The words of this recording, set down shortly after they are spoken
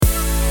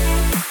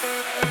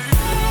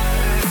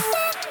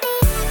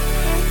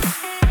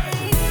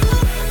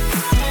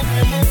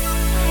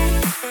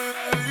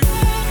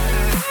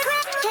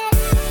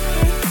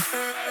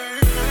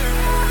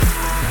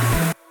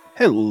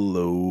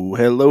Hello,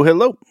 hello,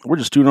 hello. We're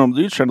just two normal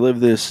dudes trying to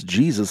live this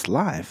Jesus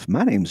life.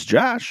 My name's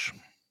Josh.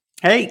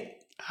 Hey,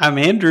 I'm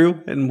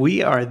Andrew, and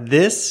we are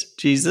This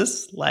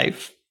Jesus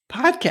Life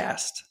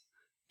podcast.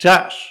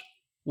 Josh,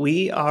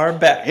 we are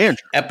back.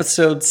 Andrew,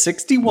 Episode we are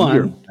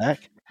 61.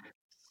 back.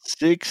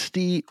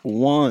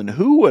 61.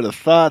 Who would have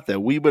thought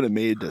that we would have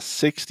made to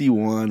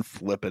 61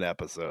 flipping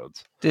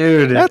episodes?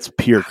 Dude, That's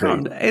pure I crazy.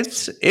 don't know.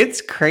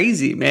 It's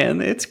crazy,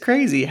 man. It's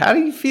crazy. How do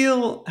you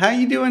feel? How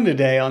you doing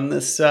today on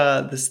this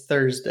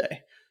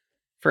Thursday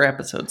for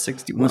episode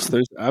 61? This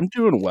Thursday, I'm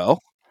doing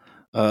well.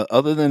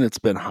 Other than it's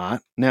been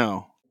hot.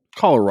 Now,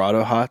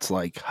 Colorado hot's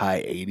like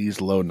high 80s,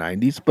 low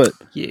 90s, but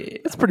Yeah.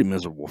 it's pretty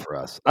miserable for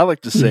us. I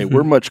like to say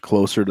we're much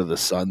closer to the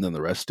sun than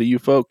the rest of you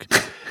folk,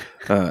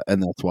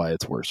 and that's why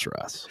it's worse for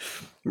us.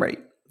 Right.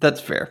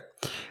 That's fair.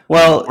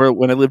 Well,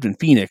 When I lived in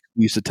Phoenix,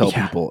 we used to tell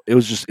Yeah. people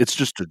it's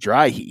just a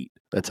dry heat.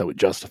 That's how we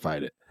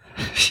justified it.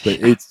 But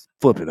it's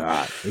flipping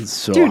hot. It's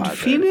so dude, hot there.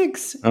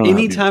 Phoenix I don't know how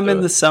anytime people do in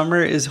it. the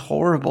summer is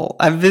horrible.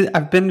 I've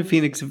been to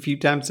Phoenix a few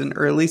times in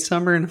early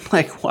summer, and I'm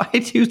like, why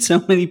do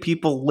so many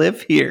people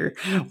live here?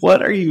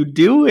 What are you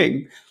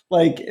doing?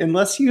 Like,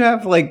 unless you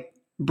have like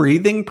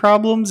breathing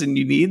problems and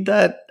you need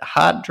that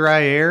hot,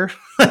 dry air,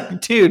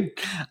 like, dude,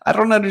 I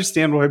don't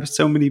understand why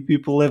so many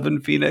people live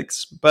in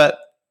Phoenix, but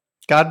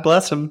God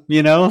bless them,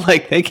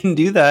 like they can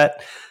do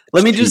that.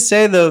 Let me just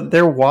say though,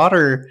 their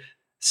water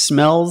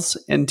smells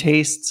and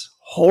tastes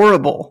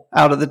horrible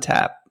out of the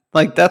tap.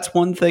 Like that's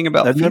one thing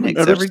about I've never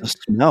Phoenix. noticed the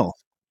smell.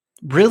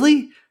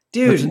 Really? That's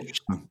Dude,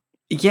 interesting.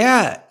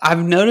 yeah,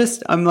 I've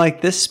noticed. I'm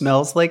like, this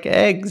smells like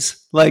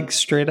eggs, like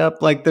straight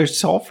up, like there's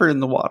sulfur in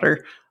the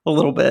water a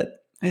little bit.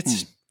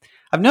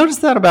 I've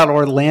noticed that about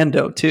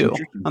Orlando too.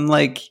 Interesting. I'm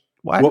like,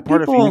 why What do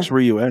part of people? Phoenix were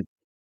you in?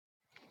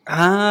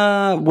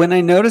 When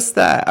I noticed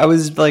that, I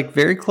was like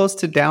very close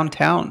to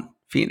downtown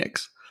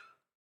Phoenix.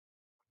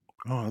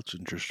 Oh, that's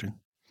interesting.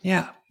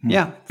 Yeah,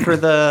 yeah, for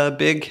the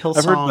big Hillsong.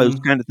 I've heard those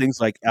kind of things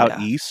like out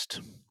Yeah. east,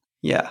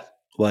 Yeah.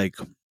 like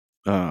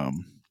I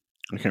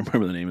can't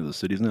remember the name of the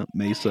cities now,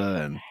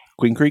 Mesa and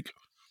Queen Creek.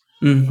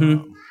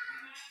 Mm-hmm.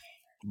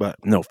 But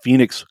no,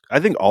 Phoenix. I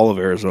think all of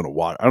Arizona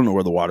water. I don't know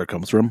where the water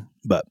comes from,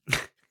 but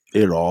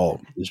it all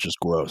is just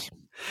gross.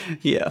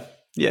 Yeah.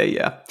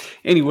 To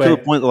Anyway, the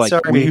point that we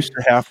sorry. used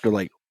to have to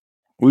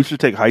we used to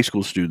take high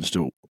school students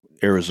to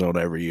Arizona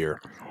every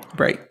year.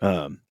 Right.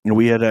 And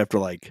we had to have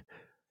to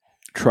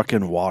truck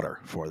in water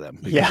for them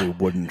because they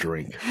wouldn't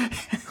drink.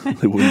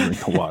 They wouldn't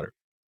drink the water.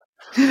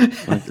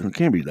 It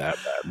can't be that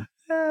bad.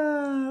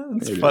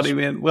 It's funny,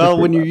 man. Well,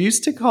 when you're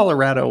used to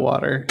Colorado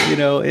water,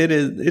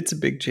 it's a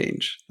big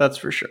change. That's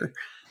for sure.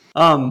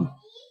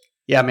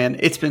 Yeah, man,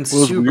 it's been It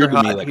was super weird to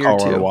hot me that here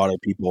Colorado too. water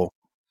people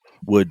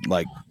would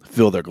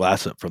fill their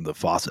glass up from the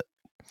faucet.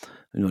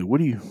 And you're like,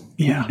 what are you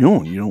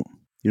doing? You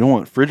don't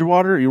want fridge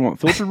water? You don't want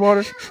filtered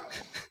water?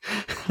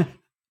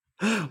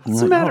 What's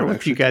the matter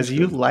with you guys?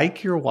 You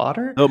like your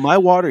water? No, my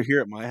water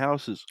here at my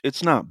house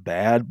it's not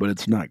bad, but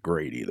it's not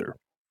great either.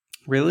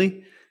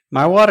 Really?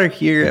 My water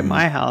here at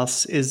my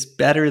house is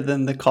better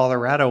than the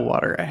Colorado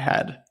water I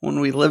had when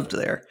we lived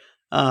there.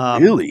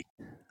 Really?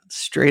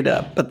 Straight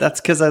up. But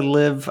that's because I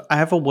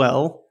have a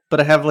well, but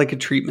I have a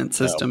treatment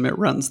system it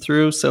runs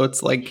through. So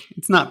it's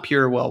it's not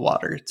pure well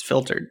water. It's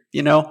filtered,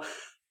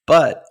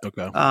 But,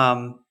 Okay.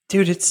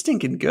 dude, it's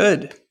stinking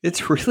good.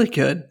 It's really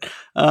good.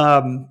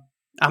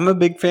 I'm a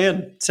big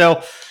fan.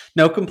 So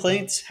no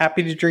complaints.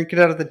 Happy to drink it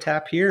out of the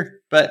tap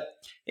here. But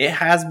it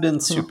has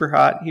been super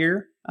hot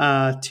here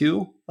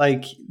too.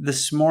 Like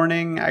this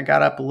morning, I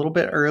got up a little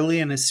bit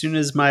early, and as soon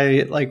as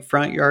my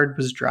front yard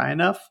was dry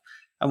enough,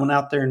 I went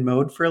out there and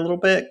mowed for a little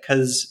bit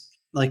because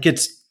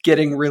it's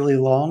getting really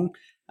long.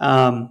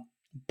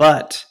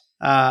 But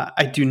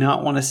I do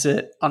not want to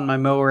sit on my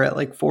mower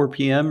at 4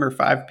 p.m. or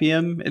 5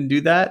 p.m. and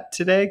do that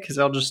today because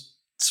I'll just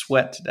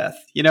sweat to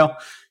death.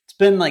 It's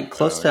been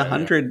close to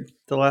 100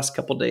 the last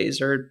couple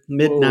days, or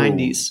mid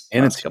 90s.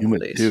 And it's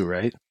humid too,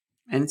 right?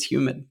 And it's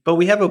humid, but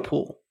we have a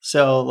pool,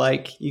 so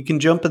you can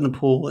jump in the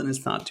pool and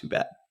it's not too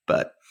bad.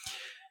 But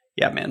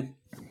yeah, man,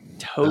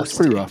 That's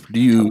pretty rough.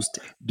 Do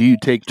you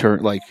take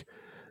turn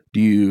do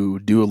you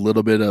do a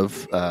little bit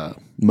of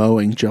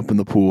mowing, jump in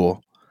the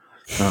pool,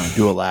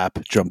 do a lap,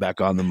 jump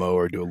back on the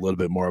mower, do a little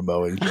bit more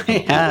mowing, jump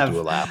in the pool,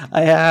 do a lap?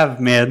 I have,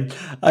 man.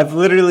 I've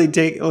literally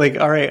taken all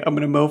right, I'm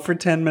gonna mow for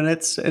 10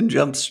 minutes and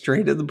jump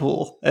straight in the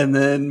pool, and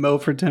then mow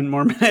for 10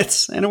 more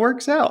minutes, and it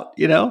works out.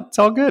 It's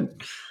all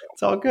good.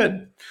 It's all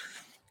good.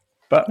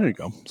 But there you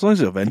go. As long as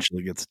it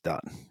eventually gets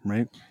done,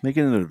 right? Make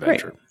it an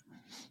adventure.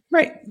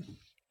 Right.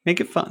 Make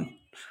it fun.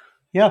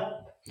 Yeah.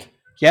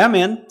 Yeah,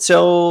 man.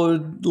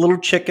 So little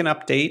chicken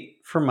update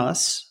from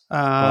us.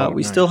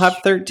 We still have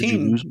 13. Did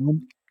you lose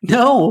one?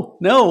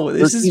 No.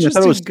 This 13, is just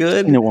I thought it a was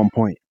good 16 at one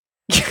point.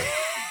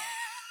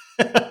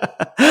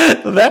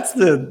 That's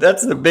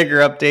the bigger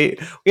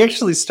update. We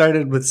actually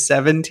started with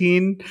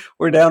 17.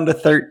 We're down to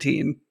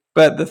 13.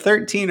 But the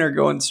 13 are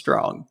going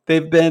strong.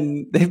 They've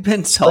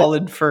been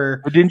solid for.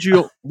 But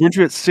weren't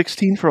you at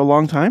 16 for a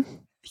long time?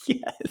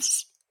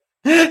 Yes.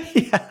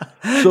 Yeah.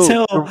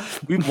 So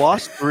we've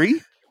lost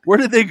 3? Where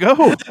did they go?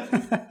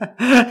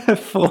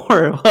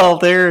 4. Well,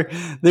 they're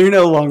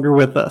no longer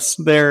with us.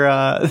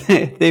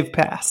 They've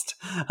passed.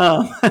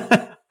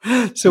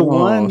 So Oh,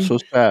 one. so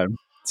sad.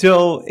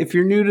 So if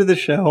you're new to the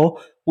show,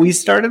 we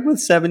started with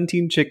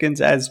 17 chickens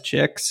as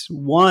chicks.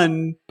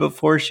 One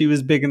before she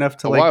was big enough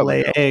to A like while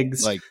lay ago,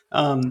 eggs. like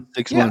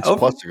six Yeah, months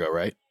plus ago,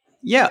 right?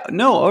 yeah,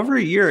 no, over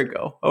a year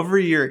ago. Over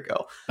a year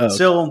ago. Oh, okay.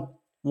 So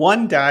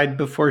one died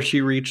before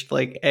she reached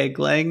like egg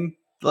laying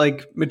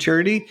like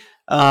maturity.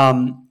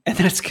 And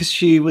that's because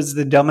she was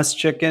the dumbest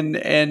chicken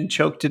and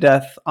choked to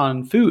death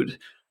on food.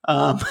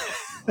 Um,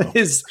 Oh.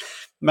 is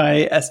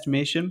my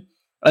estimation.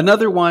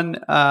 Another one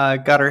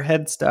got her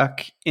head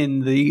stuck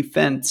in the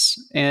fence,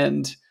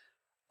 and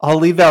I'll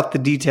leave out the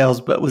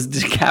details, but was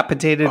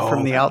decapitated from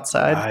Oh, the that's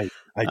outside. right.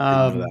 I did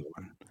know that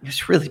one. It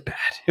was really bad.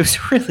 It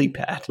was really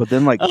bad. But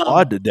then, like, Um,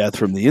 clawed to death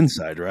from the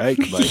inside, right?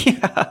 Like,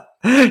 yeah,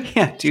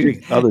 yeah,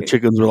 dude. other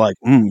chickens were like,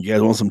 "You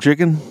guys want some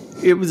chicken?"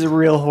 It was a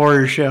real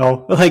horror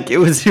show. Like it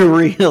was a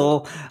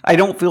real. I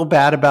don't feel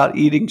bad about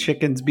eating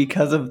chickens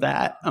because of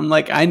that. I'm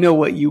like, I know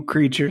what you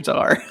creatures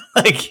are.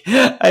 Like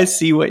I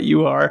see what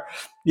you are.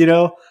 You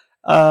know.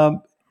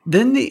 Um,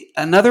 then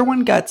another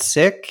one got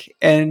sick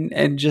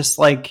and just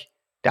like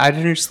died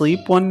in her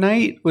sleep one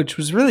night, which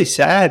was really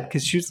sad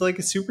because she was like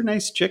a super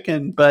nice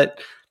chicken. But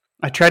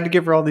I tried to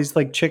give her all these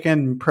like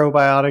chicken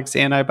probiotics,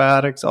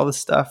 antibiotics, all this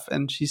stuff,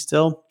 and she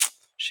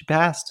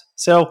passed.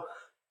 So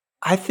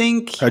I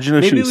think How'd you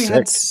know she maybe was we sick?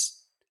 had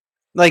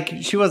like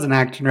she wasn't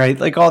acting right.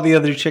 Like all the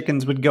other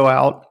chickens would go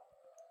out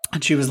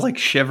and she was like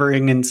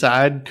shivering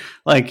inside,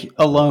 like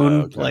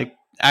alone, Okay. like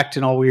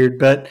acting all weird.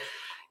 But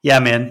yeah,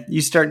 man,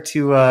 you start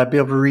to be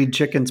able to read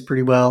chickens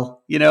pretty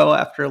well,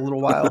 after a little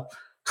while.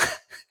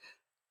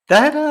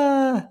 That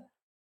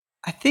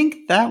I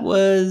think that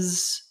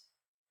was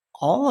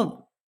all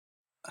of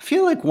I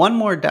feel like one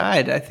more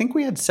died. I think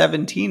we had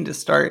 17 to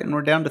start and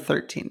we're down to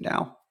 13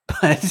 now.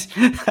 But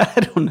I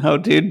don't know,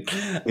 dude.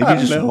 I Maybe don't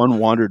just know. one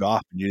wandered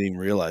off and you didn't even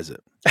realize it.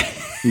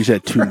 You just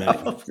had too many.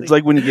 Probably. It's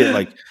like when you get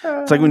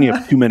it's like when you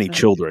have too many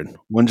children.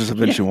 One just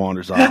eventually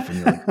wanders off, and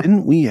you're like,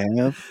 "Didn't we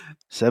have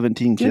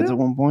 17 kids at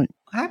one point?"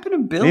 What happened to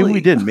Billy? Maybe we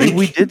did. Maybe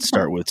we did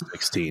start with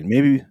 16.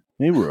 Maybe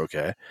we're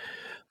okay.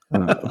 I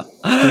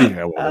think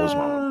I one of those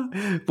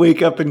moments.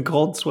 Wake up in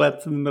cold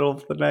sweats in the middle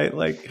of the night,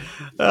 like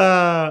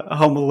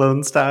Home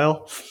Alone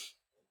style.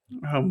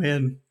 Oh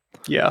man,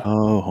 yeah.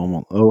 Oh,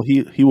 homo. Oh,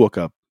 he woke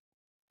up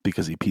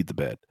because he peed the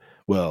bed.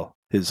 Well,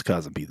 his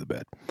cousin peed the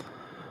bed.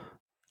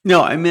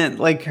 No, I meant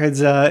like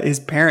his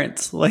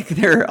parents, like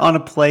they're on a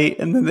plate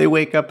and then they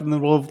wake up in the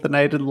middle of the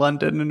night in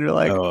London and you're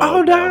like,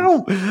 oh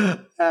no.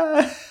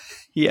 no,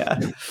 yeah.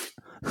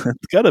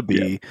 It's gotta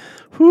Yeah. be,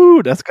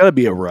 that's gotta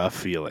be a rough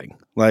feeling.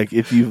 Like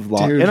if you've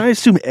lost, Dude. and I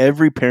assume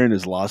every parent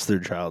has lost their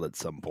child at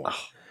some point.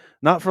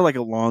 Not for like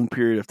a long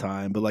period of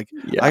time, but like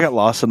Yeah. I got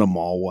lost in a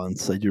mall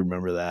once. I do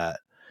remember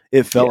that.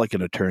 It felt Yeah. like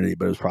an eternity,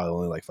 but it was probably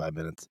only like 5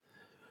 minutes.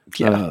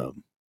 Yeah.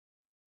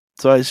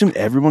 So I assume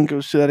everyone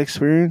goes through that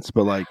experience,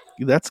 but like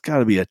that's got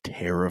to be a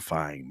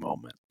terrifying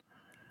moment.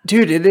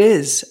 Dude, it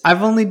is.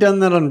 I've only done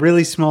that on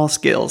really small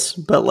scales,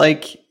 but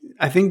like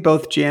I think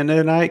both Jana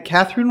and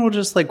Catherine will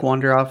just like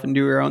wander off and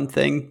do her own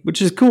thing,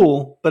 which is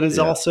cool, but is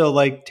Yeah. also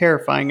like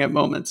terrifying at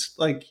moments.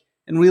 Like,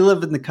 and we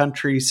live in the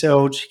country,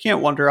 so she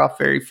can't wander off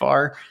very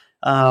far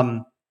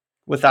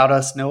without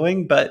us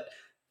knowing. But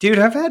dude,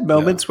 I've had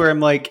moments where I'm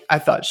like, I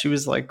thought she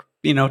was like,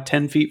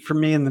 10 feet from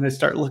me, and then I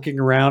start looking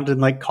around and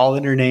like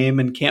calling her name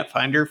and can't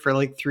find her for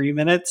like 3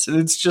 minutes, and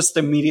it's just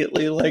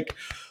immediately like,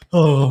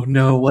 oh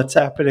no, what's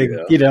happening?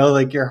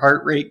 Like your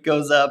heart rate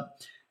goes up.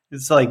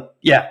 It's like,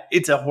 yeah,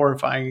 it's a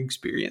horrifying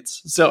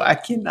experience. So I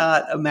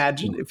cannot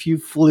imagine if you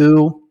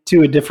flew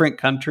to a different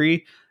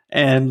country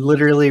and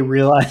literally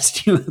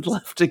realized you had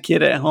left a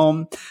kid at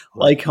home,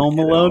 like Home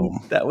Alone.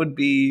 That would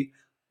be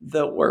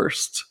the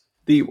worst.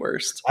 The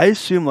worst. I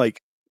assume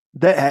like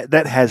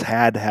that has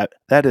had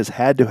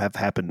to have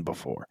happened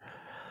before.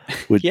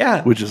 Which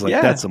is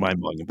like that's the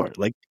mind-blowing part.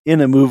 Like in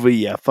a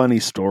movie, funny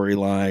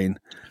storyline,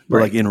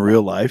 but like in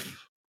real life,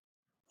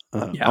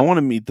 I want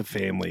to meet the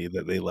family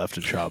that they left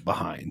a child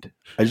behind.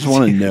 I just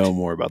want to know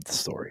more about the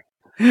story.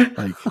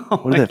 Like,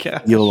 what did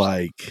that feel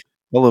like?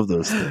 All of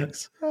those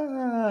things.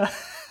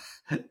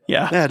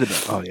 Yeah. That'd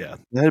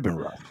have been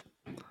rough.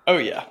 Oh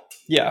yeah.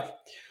 Yeah.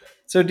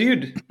 So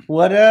dude,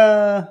 what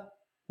are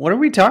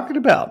we talking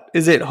about?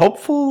 Is it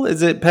hopeful?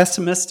 Is it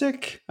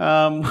pessimistic?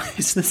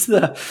 Is this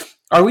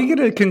are we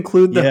gonna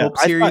conclude the hope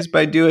series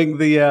by doing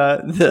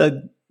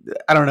the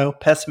I don't know,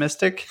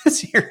 pessimistic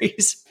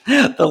series?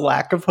 The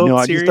lack of hope No,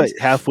 I series? just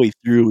thought halfway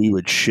through we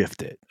would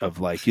shift it of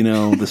like,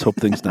 this hope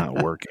thing's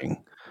not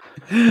working.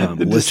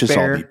 Let's just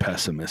all be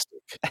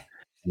pessimistic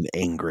and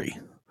angry.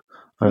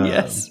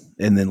 Yes.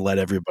 And then let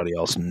everybody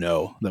else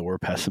know that we're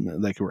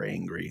pessimistic, like we're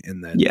angry,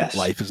 and then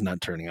life is not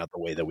turning out the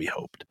way that we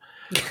hoped.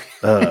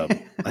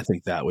 I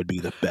think that would be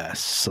the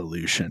best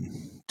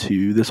solution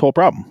to this whole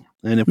problem.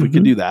 And if we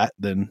could do that,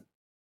 then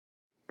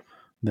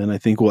I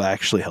think we'll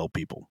actually help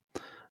people.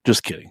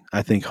 Just kidding.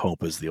 I think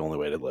hope is the only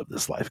way to live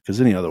this life,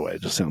 because any other way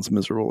it just sounds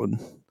miserable and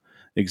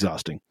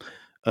exhausting.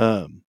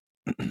 Um,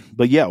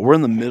 but yeah, we're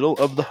in the middle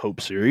of the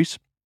Hope series.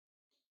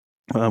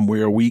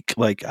 We're a week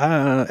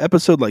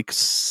episode like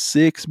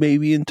 6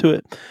 maybe into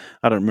it.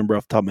 I don't remember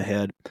off the top of my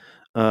head.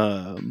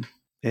 Um,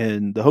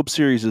 and the Hope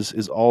series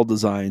is all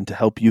designed to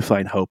help you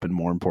find hope and,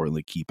 more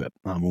importantly, keep it.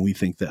 And we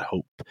think that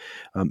hope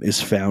is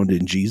found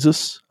in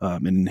Jesus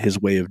and in his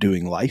way of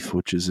doing life,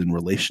 which is in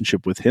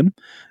relationship with him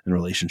and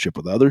relationship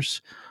with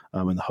others.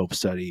 And the Hope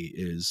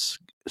Study's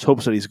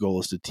goal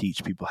is to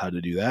teach people how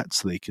to do that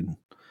so they can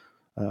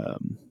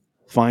um,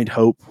 find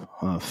hope,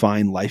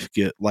 find life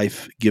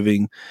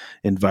giving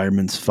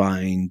environments,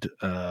 find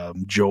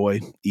joy,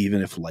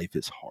 even if life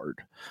is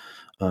hard,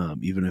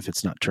 even if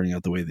it's not turning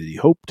out the way that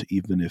you hoped,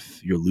 even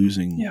if you're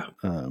losing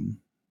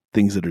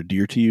things that are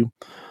dear to you,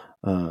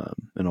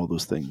 and all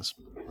those things.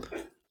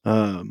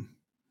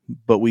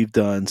 But we've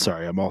done.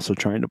 Sorry, I'm also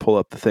trying to pull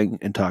up the thing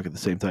and talk at the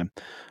same time.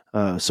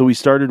 So we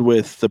started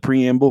with the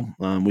preamble.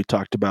 We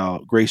talked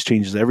about grace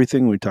changes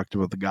everything. We talked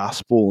about the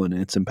gospel and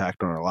its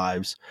impact on our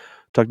lives.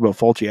 Talked about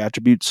faulty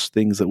attributes,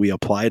 things that we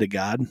apply to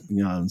God,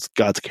 it's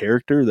God's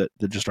character that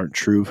just aren't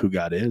true of who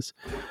God is.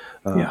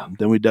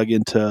 Then we dug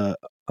into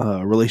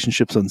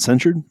relationships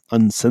uncensored,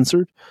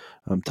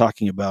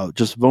 talking about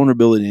just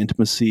vulnerability and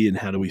intimacy and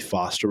how do we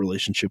foster a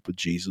relationship with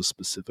Jesus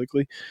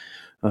specifically.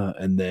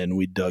 And then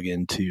we dug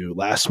into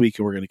last week,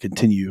 and we're going to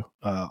continue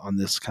on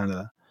this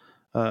kind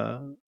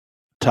of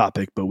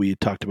topic, but we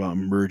talked about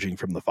emerging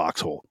from the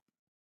foxhole.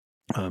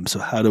 So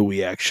how do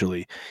we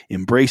actually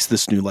embrace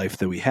this new life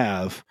that we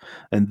have?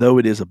 And though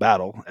it is a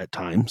battle at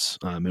times,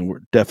 and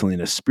we're definitely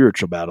in a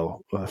spiritual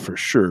battle for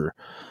sure,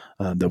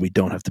 that we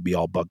don't have to be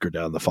all bunkered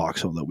down in the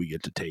foxhole, that we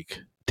get to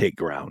take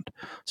ground.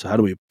 So how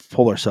do we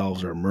pull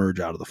ourselves or emerge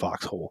out of the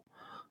foxhole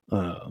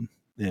and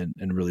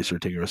really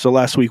start taking it? So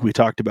last week we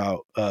talked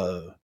about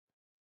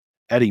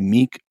adding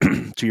meek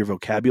to your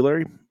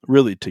vocabulary,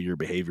 really to your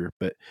behavior,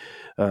 but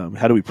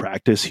how do we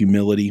practice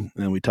humility?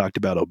 And we talked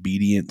about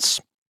obedience.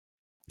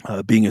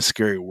 Being a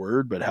scary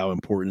word, but how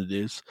important it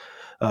is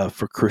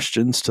for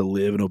Christians to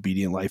live an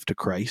obedient life to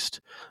Christ.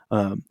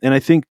 And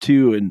I think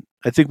too, and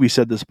I think we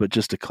said this, but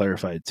just to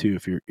clarify it too,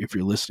 if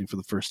you're listening for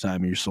the first time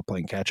and you're still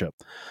playing catch up,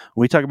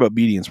 when we talk about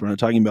obedience, we're not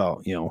talking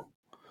about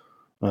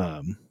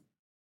um,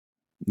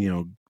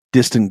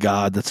 distant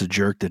God that's a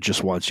jerk that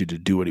just wants you to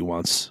do what he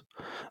wants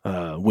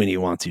when he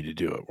wants you to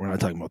do it. We're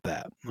not talking about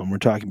that. We're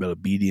talking about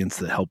obedience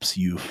that helps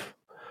you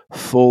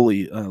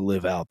fully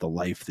live out the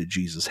life that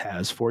Jesus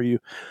has for you,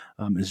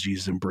 as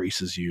Jesus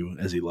embraces you,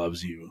 as he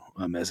loves you,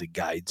 as he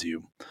guides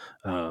you.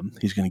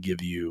 He's going to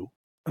give you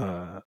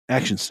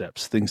action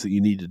steps, things that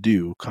you need to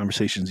do,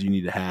 conversations you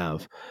need to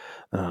have,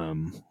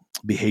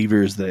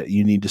 behaviors that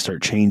you need to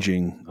start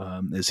changing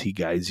as he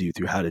guides you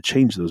through how to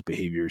change those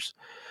behaviors.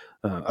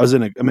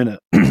 I'm in a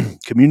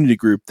community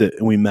group that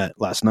we met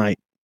last night,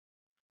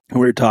 and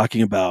we were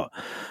talking about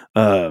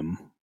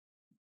um,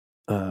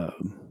 uh,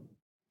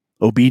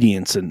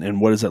 obedience and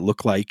what does that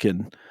look like,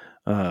 and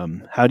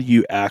how do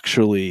you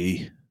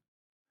actually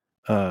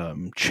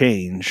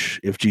change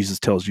if Jesus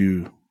tells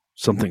you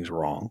something's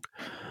wrong.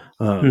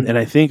 And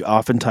I think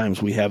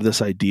oftentimes we have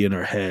this idea in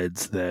our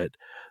heads that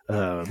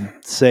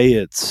say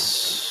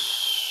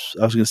it's,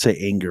 I was going to say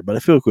anger, but I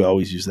feel like we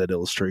always use that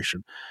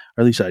illustration,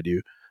 or at least I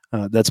do.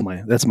 That's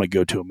my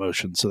go-to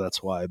emotion, so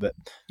that's why. But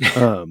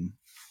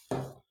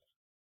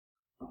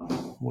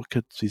what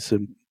could he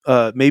say?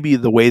 Maybe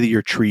the way that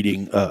you're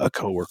treating a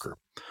coworker.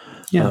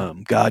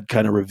 God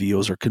kind of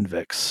reveals or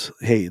convicts,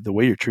 hey, the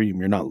way you're treating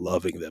them, you're not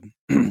loving them.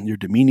 You're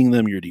demeaning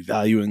them. You're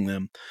devaluing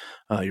them.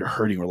 You're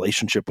hurting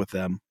relationship with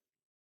them.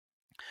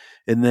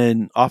 And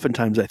then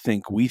oftentimes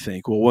we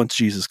think, well, once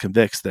Jesus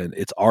convicts, then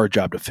it's our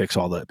job to fix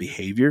all that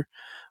behavior.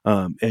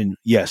 And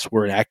yes,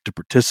 we're an active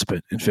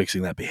participant in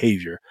fixing that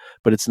behavior,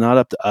 but it's not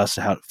up to us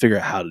to figure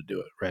out how to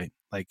do it, right?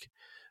 Like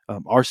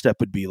our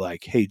step would be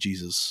like, hey,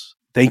 Jesus,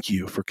 thank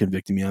you for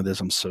convicting me on this.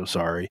 I'm so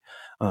sorry.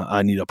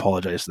 I need to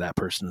apologize to that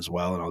person as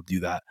well, and I'll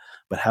do that.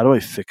 But how do I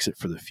fix it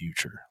for the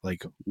future?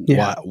 Like,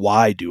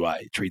 why do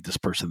I treat this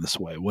person this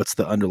way? What's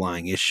the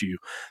underlying issue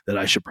that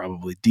I should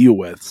probably deal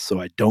with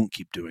so I don't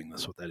keep doing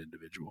this with that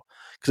individual?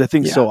 Because I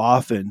think so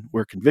often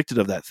we're convicted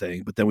of that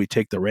thing, but then we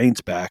take the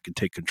reins back and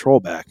take control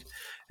back,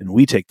 and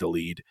we take the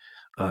lead,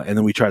 and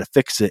then we try to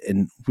fix it,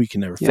 and we can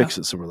never fix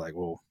it. So we're like,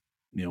 well,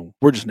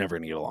 we're just never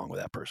going to get along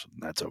with that person.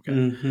 That's okay.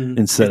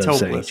 Instead it's of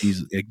hopeless. saying,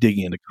 Jesus, like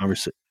digging into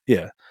conversation.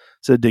 Yeah.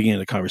 Instead of digging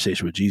into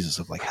conversation with Jesus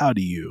of like, how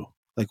do you,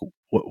 like,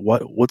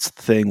 what's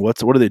the thing?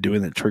 What are they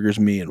doing that triggers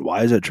me? And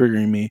why is that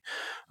triggering me?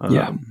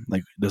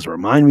 Like, does it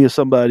remind me of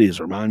somebody? Does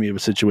it remind me of a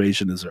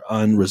situation? Is there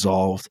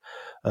unresolved,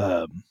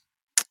 hurt?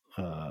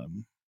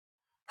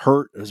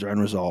 Is there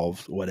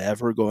unresolved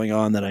whatever going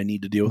on that I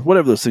need to deal with?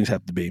 Whatever those things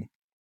have to be.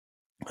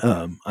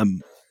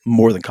 I'm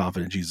more than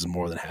confident Jesus is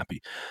more than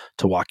happy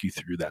to walk you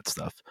through that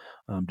stuff,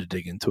 to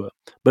dig into it.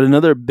 But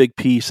another big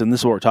piece, and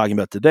this is what we're talking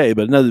about today,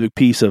 but another big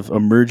piece of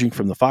emerging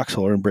from the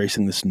foxhole or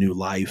embracing this new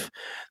life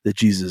that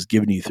Jesus has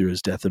given you through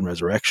his death and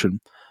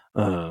resurrection,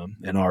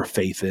 and our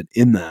faith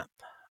in that,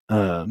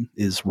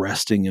 is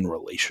resting in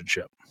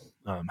relationship.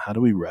 How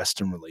do we rest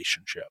in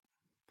relationship?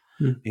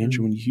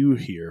 Andrew, when you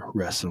hear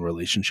rest in a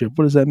relationship,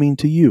 what does that mean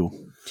to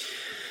you?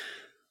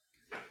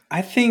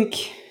 I think,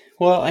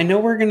 well, I know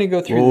we're going to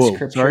go through the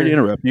scripture. Sorry to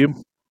interrupt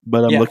you,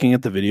 but I'm Yeah. looking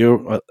at the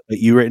video at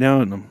you right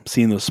now, and I'm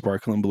seeing those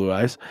sparkling blue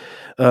eyes.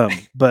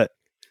 But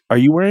are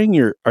you wearing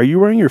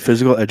your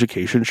physical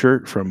education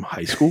shirt from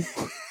high school,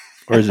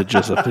 or is it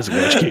just a physical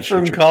education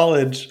from shirt?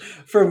 college?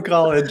 From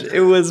college,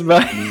 it was my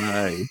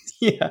Nice.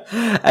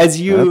 yeah. As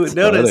you That's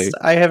noticed,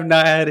 funny. I have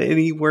not had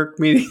any work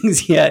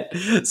meetings yet,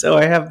 so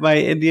I have my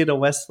Indiana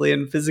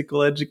Wesleyan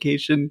physical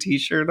education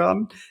T-shirt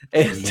on,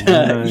 and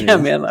yeah,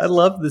 Nice. man, I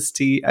love this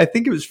tee. I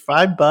think it was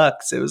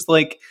 $5. It was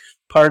like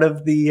part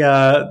of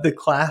the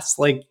class,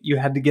 like you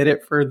had to get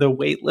it for the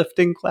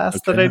weightlifting class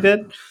that I Okay.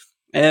 did,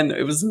 and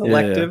it was an Yeah.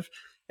 elective.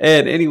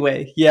 And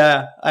anyway,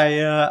 yeah,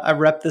 I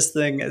rep this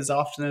thing as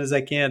often as I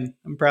can.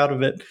 I'm proud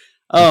of it.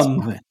 That's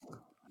fine.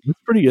 That's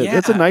pretty good.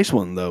 That's a Yeah. nice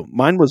one though.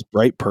 Mine was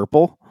bright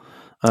purple,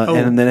 and Oh.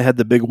 then it had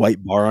the big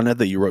white bar on it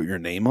that you wrote your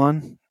name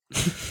on.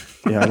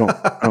 Yeah, I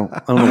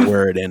don't know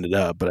where it ended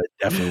up, but I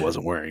definitely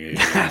wasn't wearing it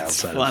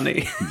That's outside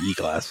funny. of PE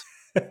class.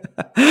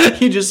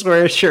 You just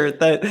wear a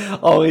shirt that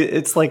always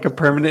it's like a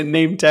permanent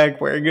name tag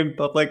wearing in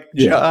public.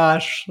 Yeah,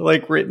 Josh,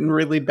 like written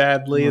really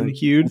badly and like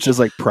it's huge. just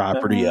like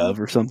property Uh, of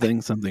or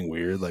something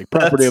weird, like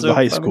property that's of the so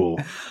high funny. school,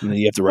 and then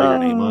you have to write your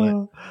name on it.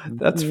 Oh,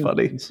 that's Yeah,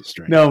 funny. this is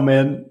strange, No,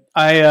 man.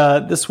 I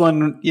this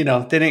one, they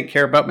didn't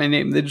care about my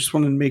name. They just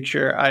wanted to make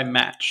sure I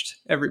matched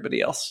everybody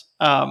else.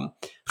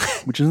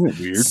 which isn't it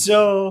weird?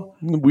 So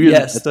Weird that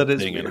yes, that's a that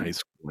is thing in weird. high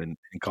school and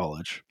in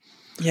college.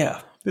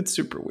 Yeah, it's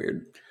super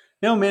weird.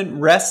 No, man,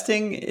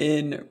 resting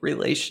in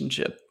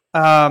relationship.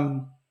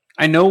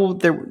 I know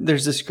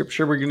there's a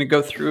scripture we're going to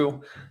go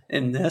through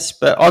in this,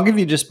 but I'll give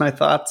you just my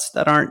thoughts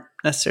that aren't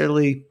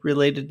necessarily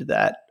related to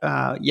that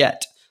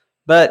yet.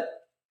 But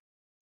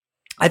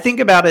I think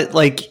about it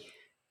like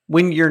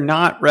when you're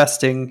not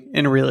resting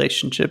in a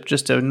relationship,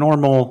 just a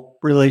normal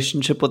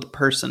relationship with a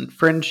person,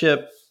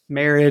 friendship,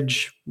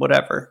 marriage,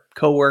 whatever,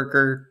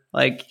 coworker,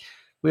 like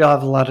we all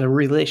have a lot of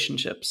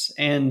relationships.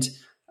 And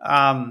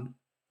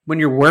when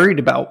you're worried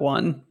about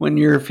one, when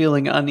you're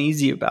feeling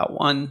uneasy about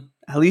one,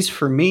 at least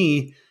for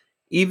me,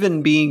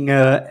 even being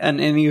an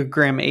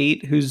Enneagram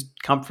 8 who's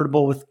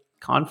comfortable with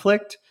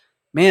conflict,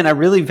 man, I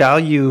really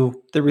value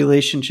the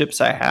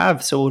relationships I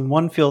have. So when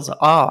one feels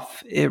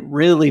off, it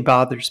really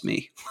bothers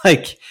me.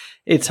 Like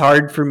it's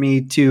hard for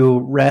me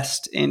to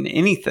rest in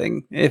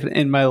anything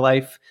in my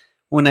life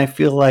when I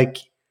feel like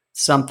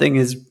something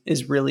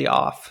is really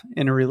off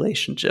in a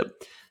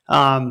relationship.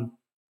 Um,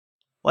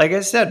 like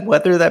I said,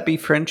 whether that be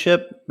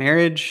friendship,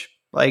 marriage,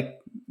 like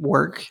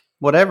work,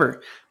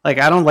 whatever. Like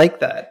I don't like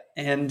that.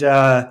 And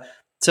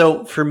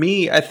so for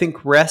me, I think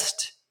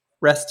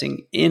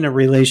resting in a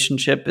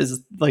relationship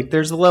is like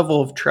there's a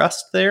level of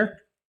trust there.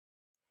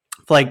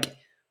 Like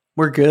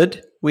we're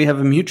good. We have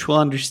a mutual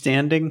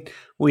understanding.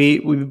 We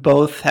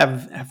both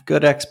have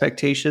good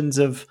expectations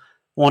of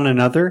one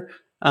another.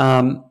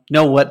 Know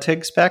what to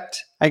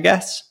expect, I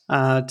guess,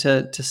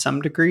 to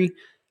some degree.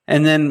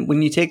 And then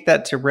when you take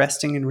that to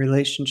resting in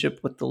relationship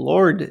with the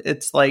Lord,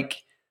 it's like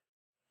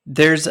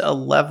there's a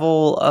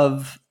level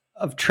of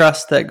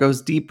trust that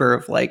goes deeper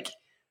of like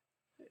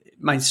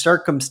my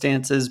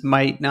circumstances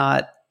might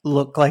not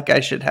look like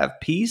I should have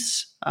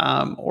peace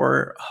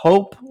or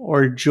hope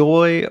or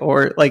joy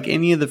or like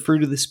any of the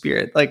fruit of the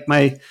spirit. Like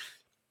my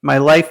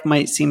life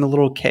might seem a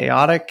little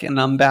chaotic and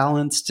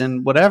unbalanced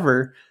and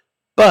whatever,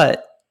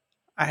 but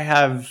I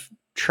have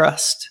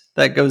trust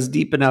that goes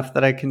deep enough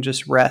that I can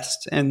just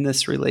rest in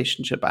this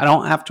relationship. I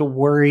don't have to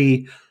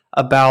worry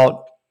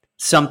about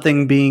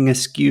something being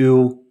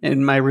askew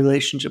in my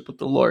relationship with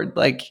the Lord.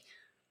 Like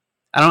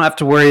I don't have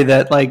to worry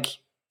that like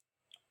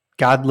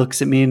God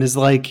looks at me and is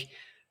like,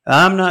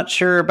 I'm not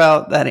sure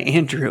about that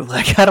Andrew.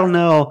 Like, I don't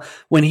know.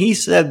 When he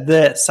said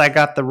this, I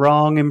got the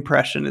wrong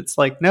impression. It's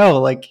like, no,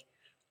 like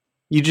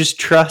you just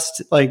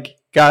trust, like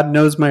God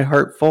knows my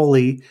heart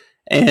fully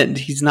and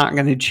he's not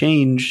going to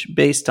change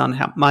based on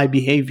my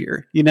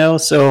behavior,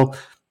 So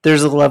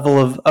there's a level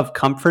of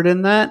comfort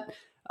in that.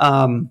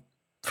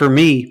 For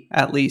me,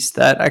 at least,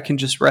 that I can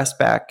just rest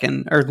back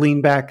or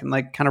lean back and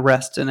like kind of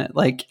rest in it.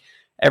 Like,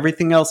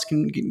 everything else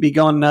can be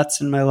going nuts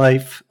in my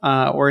life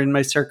or in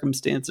my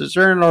circumstances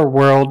or in our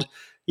world.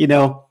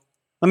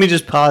 Let me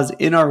just pause.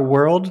 In our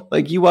world,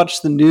 like you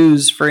watch the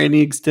news for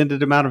any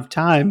extended amount of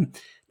time,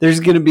 there's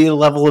going to be a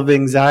level of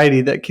anxiety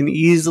that can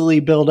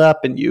easily build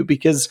up in you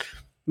because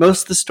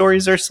most of the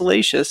stories are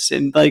salacious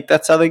and like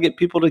that's how they get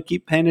people to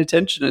keep paying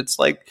attention. It's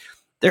like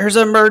there's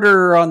a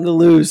murderer on the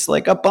loose,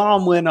 like a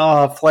bomb went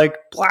off, like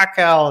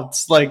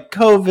blackouts, like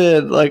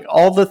COVID, like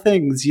all the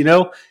things,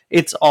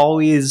 it's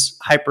always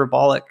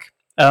hyperbolic.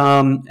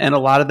 And a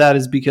lot of that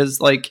is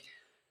because like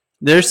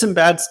there's some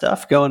bad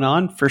stuff going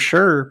on for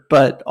sure,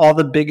 but all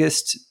the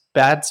biggest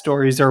bad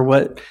stories are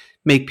what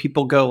make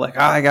people go like,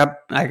 oh, I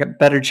got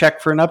better check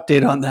for an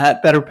update on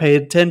that, better pay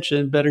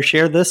attention, better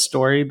share this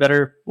story,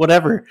 better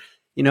whatever.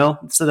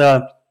 It's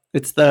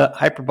the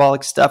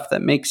hyperbolic stuff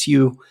that makes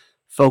you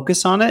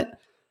focus on it,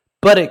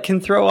 but it can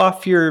throw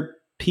off your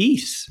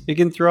peace. It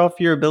can throw off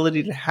your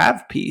ability to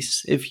have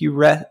peace if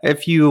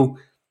you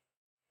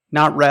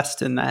not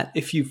rest in that,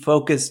 if you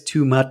focus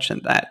too much in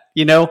that,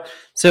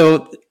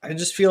 So I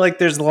just feel like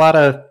there's a lot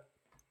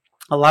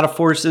of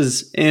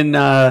forces in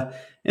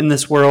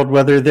this world,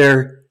 whether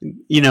they're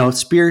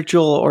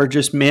spiritual or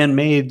just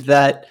man-made,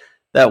 that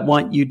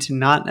want you to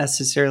not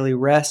necessarily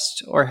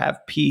rest or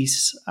have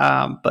peace,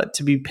 but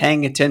to be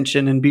paying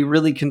attention and be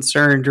really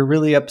concerned or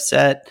really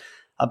upset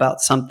about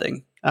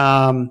something,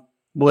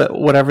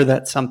 whatever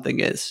that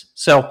something is.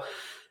 So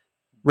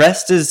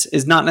rest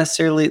is not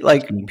necessarily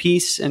like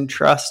peace and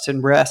trust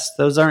and rest.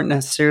 Those aren't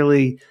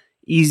necessarily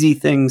easy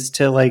things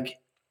to like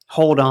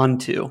hold on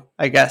to,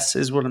 I guess,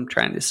 is what I'm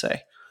trying to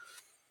say.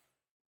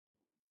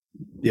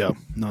 Yeah,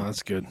 no,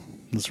 that's good.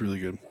 That's really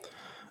good.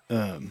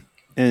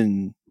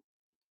 And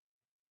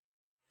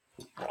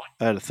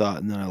I had a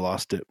thought and then I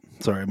lost it.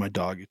 Sorry, my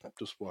dog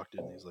just walked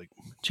in. He's like,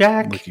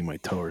 Jack, licking my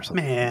toe or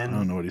something. Man, I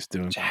don't know what he's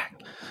doing. Jack.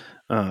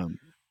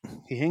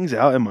 He hangs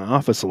out in my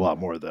office a lot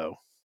more though.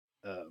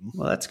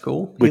 Well, that's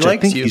cool. Which I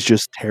think he's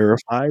just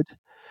terrified.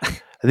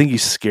 I think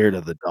he's scared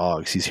of the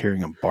dogs. He's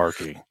hearing them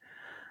barking.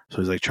 So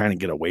he's like trying to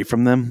get away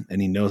from them,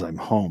 and he knows I'm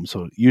home.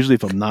 So usually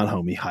if I'm not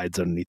home, he hides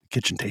underneath the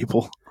kitchen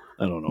table.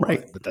 I don't know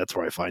why, but that's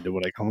where I find it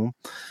when I come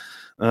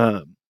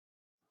home.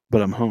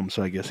 But I'm home,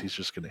 so I guess he's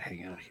just going to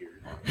hang out here.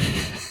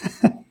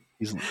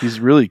 He's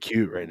really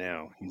cute right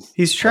now.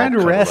 He's trying to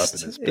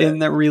rest in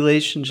the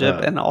relationship,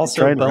 and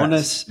also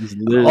bonus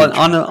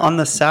on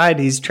the side,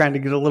 he's trying to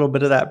get a little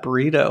bit of that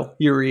burrito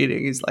you're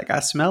eating. He's like, I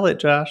smell it,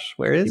 Josh.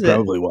 Where is it? He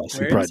probably was.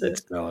 He probably did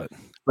smell it.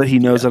 But he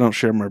knows I don't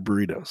share my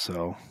burrito,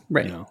 so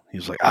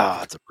he's like,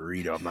 it's a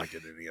burrito. I'm not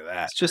getting any of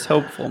that. It's just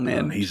hopeful,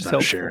 man. He's just not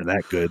hopeful. sharing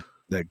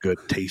that good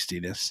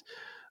tastiness.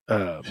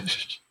 Yeah,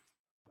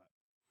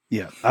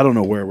 I don't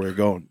know where we're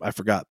going. I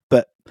forgot,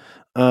 but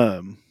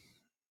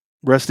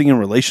resting in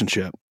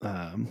relationship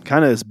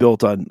kind of is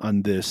built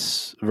on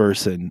this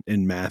verse in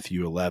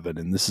Matthew 11,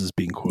 and this is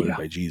being quoted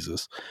by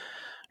Jesus,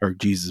 or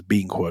Jesus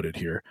being quoted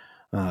here.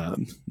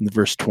 In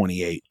verse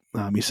 28,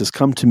 he says,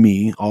 "Come to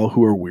me, all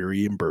who are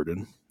weary and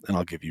burdened, and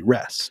I'll give you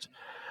rest.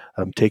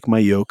 Take my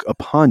yoke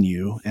upon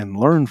you and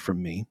learn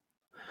from me,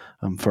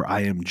 for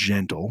I am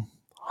gentle,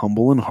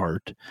 humble in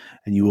heart,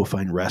 and you will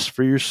find rest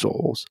for your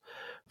souls.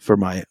 For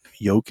my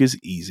yoke is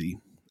easy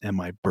and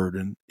my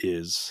burden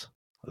is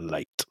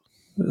light."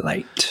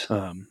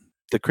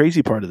 The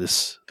crazy part of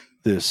these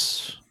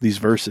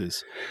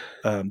verses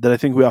that I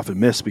think we often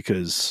miss,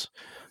 because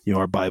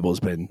our Bible has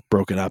been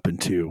broken up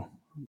into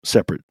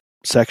separate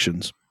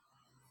sections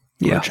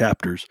or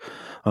chapters,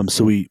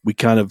 so we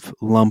kind of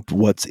lump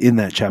what's in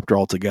that chapter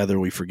all together.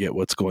 We forget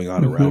what's going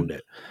on around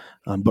it.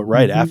 But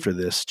right after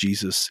this,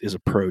 Jesus is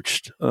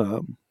approached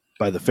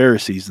by the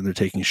Pharisees, and they're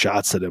taking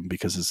shots at him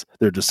because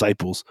their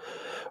disciples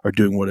are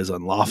doing what is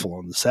unlawful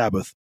on the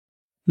Sabbath.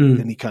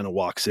 And he kind of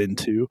walks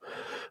into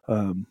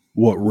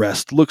what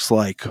rest looks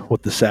like,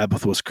 what the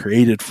Sabbath was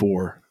created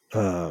for,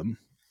 and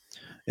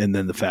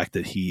then the fact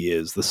that he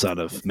is the Son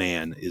of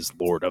Man, is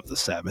Lord of the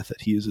Sabbath,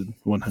 that he is in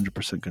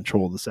 100%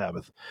 control of the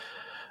Sabbath.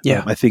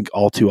 I think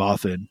all too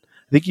often,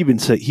 I think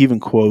he even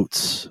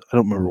quotes, I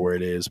don't remember where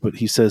it is, but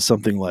he says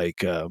something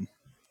like,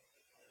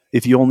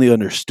 if you only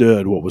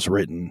understood what was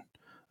written,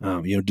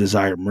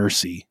 desire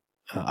mercy.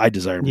 I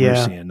desire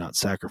mercy and not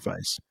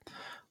sacrifice.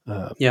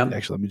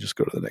 Actually, let me just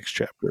go to the next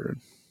chapter.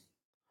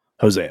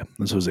 Hosea.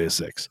 That's Hosea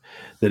 6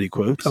 that he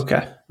quotes.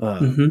 Okay.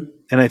 And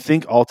I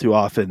think all too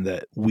often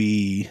that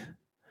we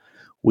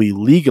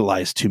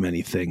legalize too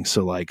many things.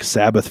 So like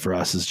Sabbath for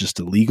us is just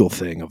a legal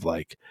thing of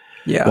like,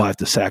 well, I have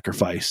to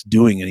sacrifice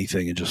doing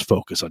anything and just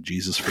focus on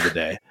Jesus for the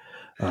day.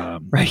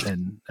 Right.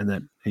 And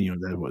then,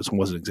 that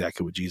wasn't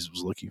exactly what Jesus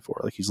was looking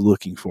for. Like, he's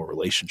looking for a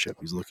relationship.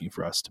 He's looking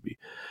for us to be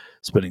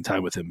spending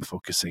time with him,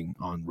 focusing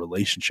on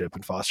relationship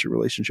and foster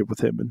relationship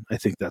with him. And I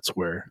think that's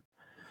where,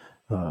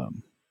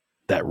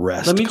 that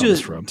rest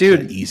comes from.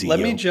 Dude, let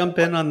me jump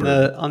in on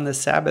the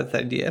Sabbath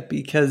idea,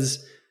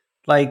 because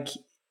like,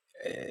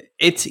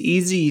 it's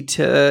easy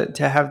to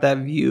have that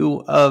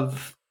view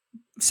of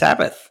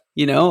Sabbath,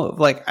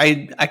 like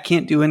I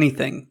can't do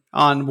anything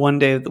on one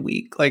day of the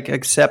week, like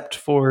except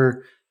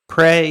for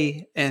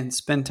pray and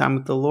spend time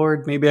with the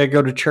Lord. Maybe I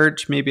go to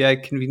church. Maybe I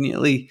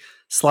conveniently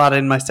slot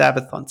in my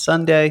Sabbath on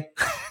Sunday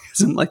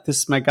because I'm like, this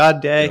is my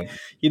God day,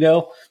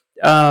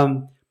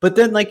 but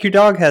then like your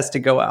dog has to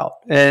go out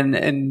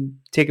and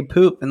take a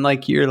poop, and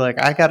like you're like,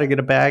 I got to get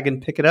a bag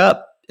and pick it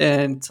up,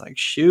 and it's like,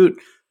 shoot.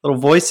 Little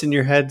voice in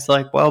your head's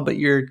like, well, but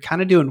you're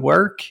kind of doing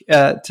work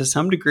to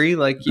some degree.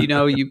 Like,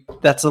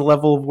 that's a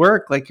level of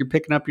work. Like, you're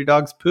picking up your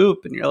dog's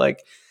poop, and you're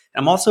like,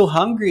 I'm also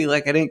hungry.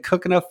 Like, I didn't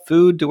cook enough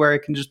food to where I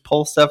can just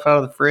pull stuff out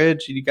of the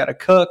fridge, and you got to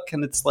cook.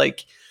 And it's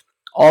like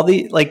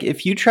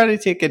if you try to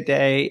take a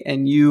day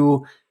and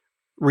you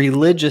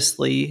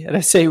religiously, and I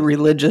say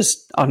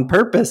religious on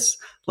purpose,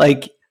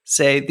 like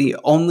say the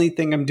only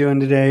thing I'm doing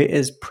today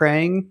is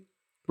praying,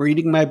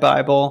 reading my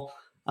Bible,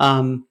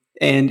 and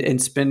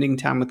spending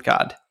time with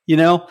God,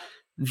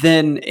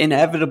 then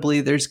inevitably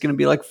there's going to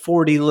be like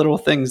 40 little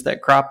things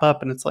that crop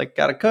up, and it's like,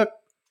 gotta cook,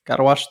 got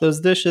to wash those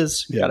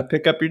dishes, Yeah. got to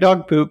pick up your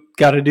dog poop,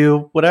 got to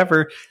do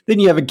whatever. Then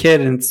you have a kid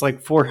and it's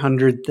like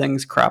 400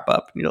 things crop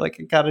up. And you're like,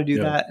 I got to do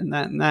Yeah. that and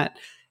that and that.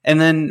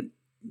 And then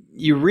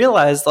you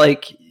realize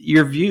like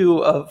your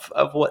view of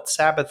what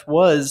Sabbath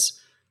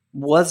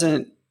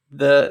wasn't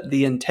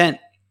the intent,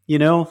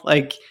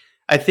 like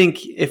I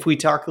think if we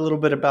talk a little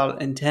bit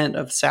about intent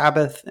of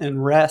Sabbath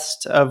and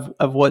rest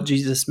of what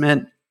Jesus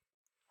meant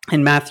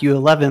in Matthew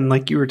 11,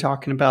 like you were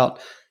talking about,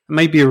 it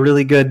might be a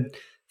really good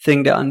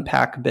thing to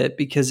unpack a bit,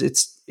 because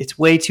it's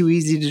way too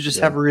easy to just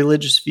have a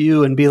religious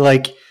view and be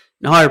like,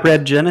 no, I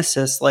read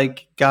Genesis,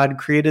 like God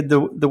created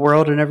the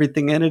world and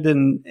everything in it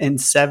in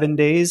 7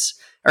 days,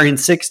 or in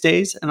 6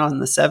 days, and on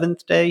the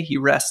seventh day he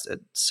rested.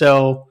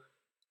 So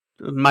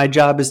my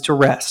job is to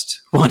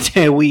rest 1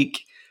 day a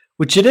week,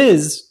 which it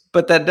is,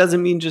 but that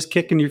doesn't mean just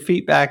kicking your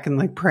feet back and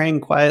like praying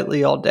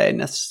quietly all day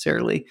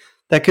necessarily.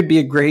 That could be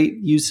a great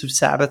use of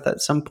Sabbath at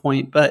some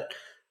point, but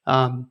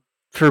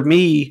for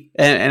me,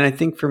 and I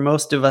think for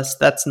most of us,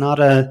 that's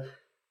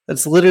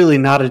literally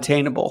not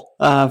attainable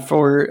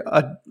for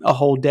a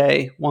whole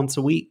day once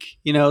a week.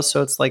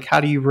 So it's like, how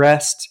do you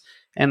rest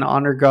and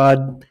honor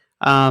God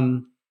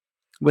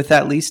with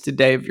at least a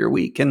day of your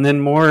week, and then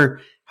more,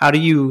 how do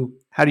you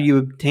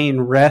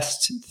obtain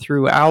rest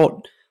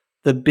throughout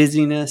the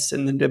busyness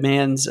and the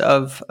demands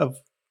of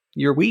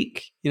your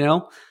week?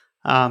 Yeah.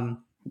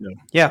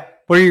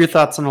 What are your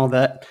thoughts on all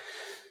that?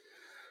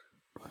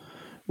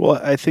 Well,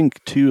 I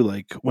think too,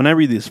 like when I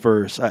read this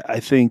verse,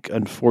 I think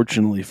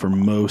unfortunately for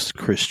most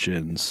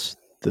Christians,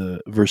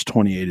 the verse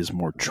 28 is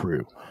more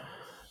true.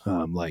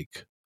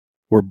 Like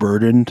we're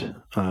burdened,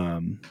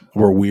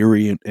 we're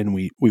weary, and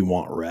we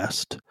want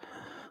rest.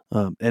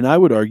 And I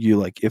would argue,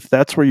 like if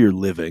that's where you're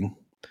living,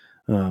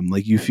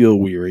 like you feel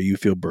weary, you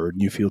feel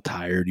burdened, you feel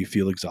tired, you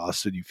feel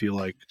exhausted, you feel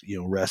like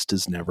rest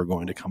is never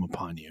going to come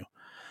upon you.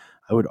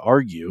 I would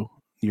argue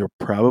you're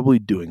probably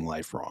doing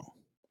life wrong.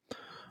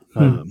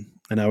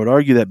 And I would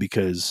argue that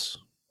because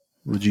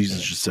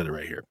Jesus just said it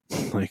right here.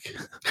 like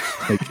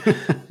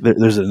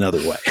there's another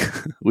way.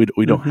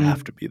 we don't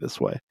have to be this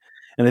way.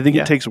 And I think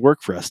it takes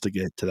work for us to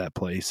get to that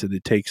place, and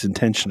it takes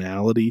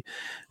intentionality,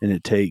 and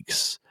it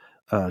takes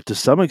to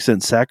some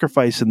extent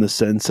sacrifice, in the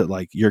sense that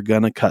like you're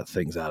gonna cut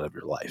things out of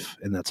your life,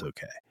 and that's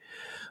okay.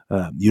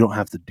 You don't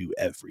have to do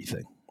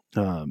everything.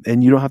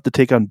 And you don't have to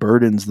take on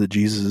burdens that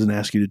Jesus doesn't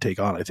ask you to take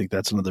on. I think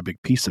that's another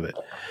big piece of it.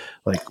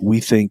 Like we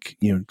think,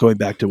 going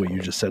back to what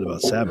you just said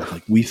about Sabbath,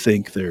 like we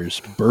think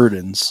there's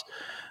burdens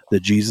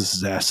that Jesus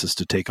has asked us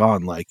to take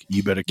on. Like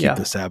you better keep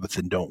the Sabbath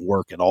and don't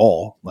work at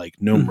all. Like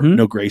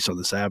no grace on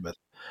the Sabbath.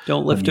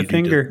 Don't lift a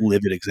finger.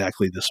 Live it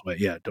exactly this way.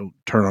 Yeah. Don't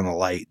turn on a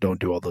light. Don't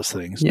do all those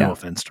things. No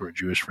offense to our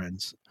Jewish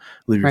friends.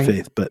 Live your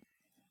faith. But,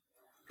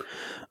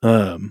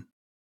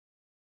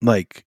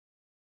 like,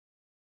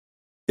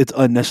 it's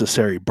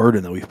unnecessary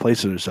burden that we've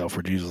placed on ourselves,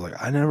 where Jesus is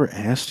like, I never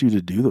asked you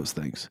to do those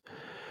things.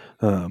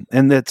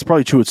 And that's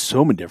probably true with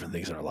so many different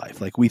things in our life.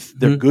 Like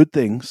they're good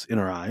things in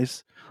our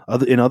eyes.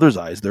 In others'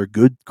 eyes, they're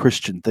good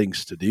Christian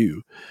things to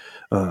do,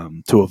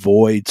 to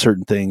avoid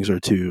certain things, or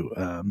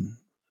to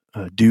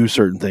do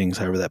certain things,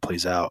 however that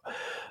plays out.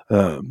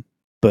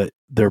 But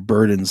they're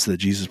burdens that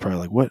Jesus is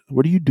probably like,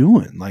 what are you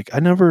doing? Like,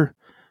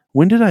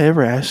 when did I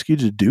ever ask you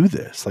to do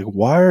this? Like,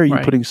 why are you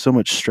putting so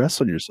much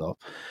stress on yourself?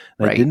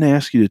 And I didn't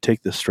ask you to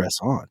take this stress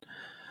on.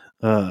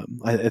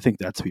 I think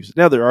that's piece.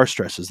 Now there are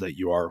stresses that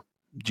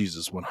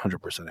Jesus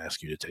 100%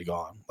 asks you to take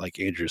on. Like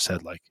Andrew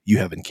said, like you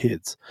having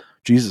kids,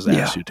 Jesus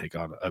asks you to take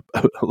on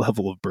a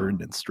level of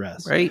burden and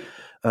stress. Right.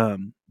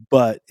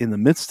 But in the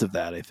midst of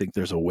that, I think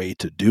there's a way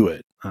to do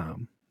it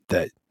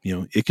that,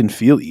 it can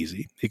feel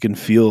easy. It can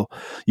feel,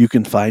 you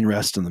can find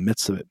rest in the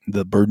midst of it.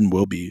 The burden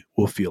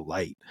will feel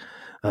light.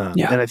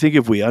 And I think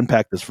if we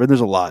unpack this, there's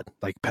a lot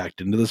like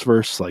packed into this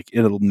verse, like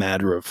in a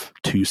matter of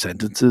 2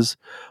 sentences,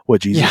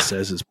 what Jesus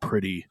says is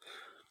pretty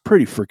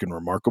freaking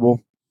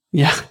remarkable.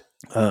 Yeah.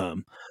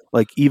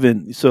 Like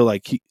even so,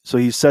 like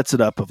he sets it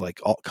up of like,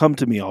 come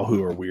to me, all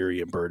who are weary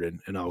and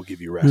burdened, and I will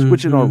give you rest.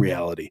 Which in all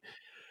reality,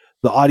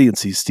 the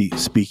audience he's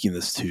speaking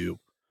this to,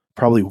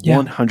 probably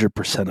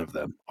 100% of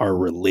them are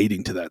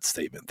relating to that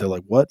statement. They're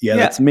like, what? Yeah,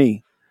 that's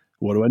me.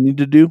 What do I need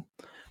to do?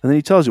 And then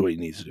he tells you what he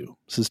needs to do.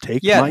 He says,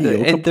 take my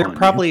yoke and they're upon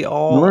probably you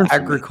all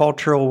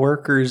agricultural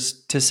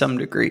workers to some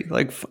degree,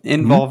 like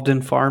involved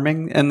in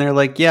farming. And they're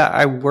like,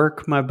 I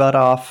work my butt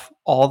off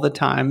all the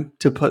time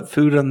to put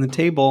food on the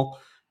table,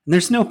 and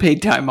there's no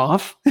paid time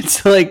off.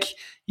 It's like,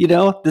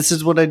 this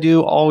is what I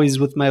do always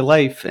with my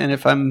life. And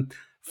if I'm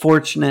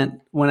fortunate,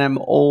 when I'm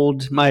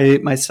old,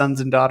 my sons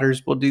and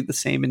daughters will do the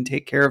same and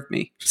take care of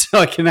me, so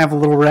I can have a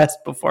little rest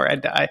before I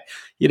die,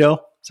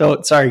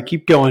 So sorry,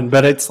 keep going.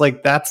 But it's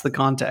like, that's the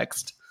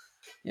context.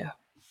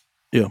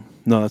 Yeah,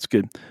 no, that's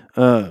good.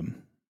 Then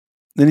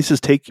he says,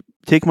 take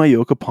my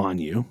yoke upon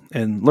you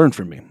and learn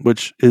from me,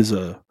 which is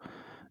a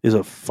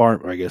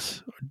farm, I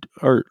guess,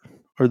 are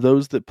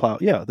those that plow.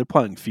 Yeah, they're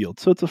plowing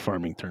fields, so it's a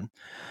farming term.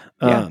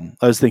 I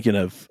was thinking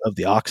of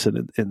the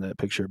oxen in that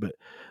picture, but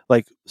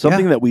like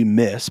something that we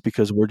miss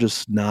because we're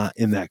just not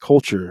in that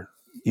culture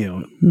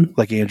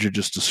like Andrew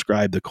just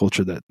described, the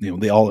culture that,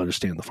 they all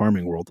understand the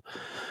farming world.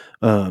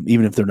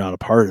 Even if they're not a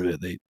part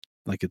of it,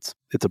 it's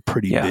a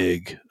pretty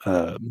big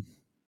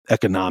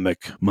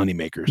economic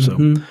moneymaker.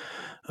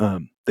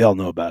 So they all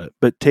know about it.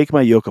 But take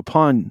my yoke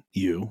upon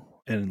you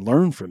and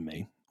learn from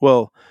me.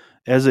 Well,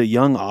 as a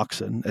young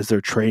oxen, as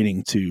they're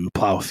training to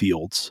plow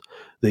fields,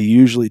 they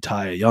usually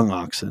tie a young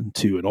oxen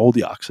to an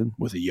old oxen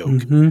with a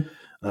yoke.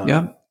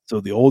 So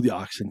the old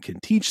oxen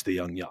can teach the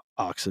young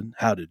oxen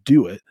how to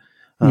do it,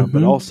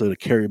 but also to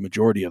carry a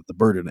majority of the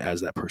burden as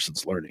that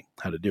person's learning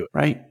how to do it.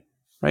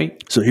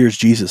 Right. So here's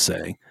Jesus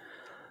saying,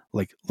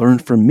 like, learn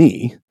from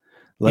me.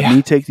 Let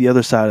me take the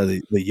other side of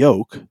the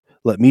yoke.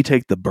 Let me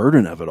take the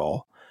burden of it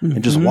all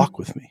and just walk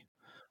with me.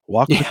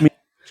 Walk with me in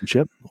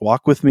relationship.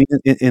 Walk with me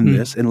in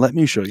this, and let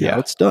me show you how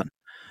it's done.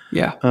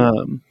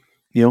 I'm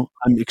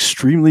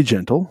extremely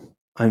gentle.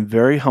 I'm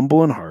very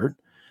humble in heart,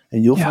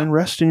 and you'll find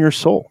rest in your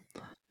soul.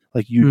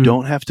 Like, you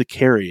don't have to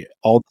carry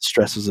all the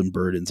stresses and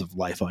burdens of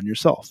life on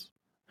yourself.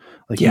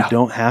 Like, you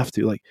don't have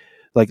to, like,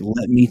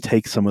 let me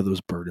take some of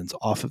those burdens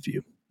off of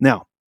you.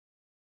 Now,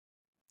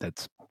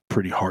 that's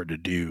pretty hard to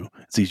do.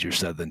 It's easier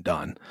said than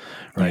done,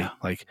 right?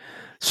 Like,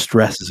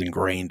 stress is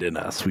ingrained in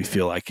us. We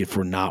feel like if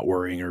we're not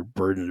worrying or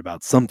burdened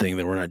about something,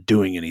 then we're not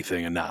doing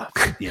anything enough,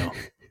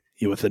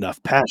 with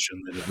enough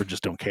passion that we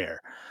just don't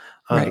care.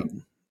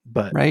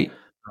 But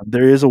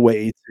there is a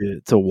way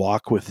to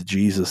walk with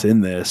Jesus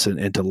in this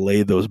and to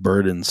lay those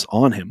burdens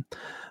on him.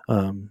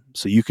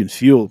 So you can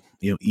feel,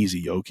 easy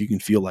yoke. You can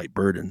feel light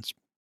burdens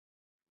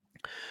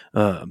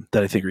that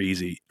I think are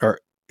easy, or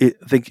I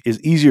think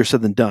is easier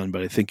said than done,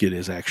 but I think it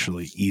is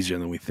actually easier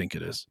than we think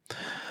it is.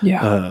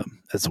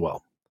 As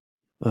well.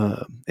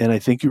 And I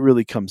think it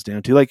really comes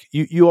down to, like,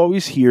 you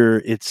always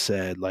hear it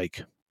said,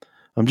 like,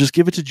 just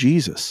give it to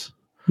Jesus.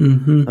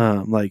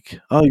 Like,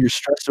 oh, you're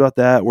stressed about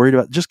that, worried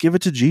about, just give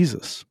it to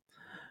Jesus.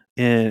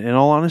 And in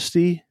all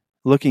honesty,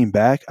 looking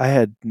back, I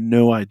had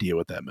no idea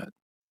what that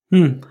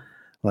meant.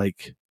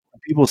 Like,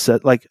 people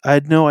said, like, I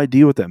had no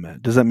idea what that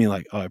meant. Does that mean,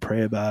 like, oh, I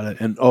pray about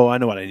it and, oh, I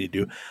know what I need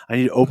to do. I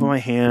need to open my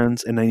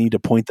hands and I need to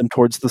point them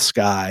towards the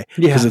sky,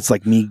 because it's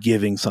like me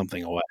giving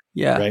something away.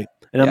 Right.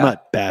 And I'm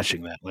not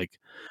bashing that. Like,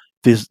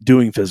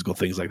 doing physical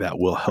things like that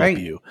will help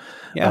you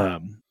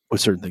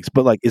with certain things.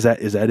 But, like, is that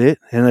it?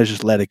 And I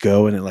just let it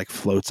go and it, like,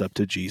 floats up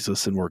to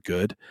Jesus and we're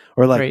good.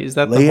 Or, like, Is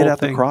that lay the it whole at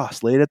thing? the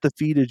cross, lay it at the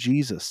feet of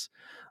Jesus.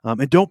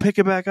 And don't pick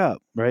it back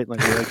up. Right. Like,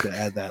 we like to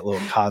add that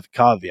little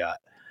caveat.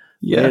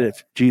 Lay it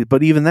at Jesus.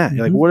 But even that,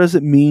 you're like, what does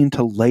it mean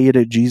to lay it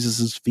at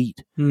Jesus's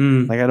feet?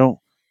 Like,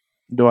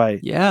 do I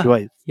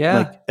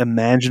like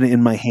imagine it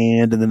in my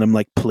hand and then I'm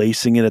like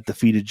placing it at the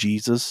feet of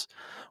Jesus,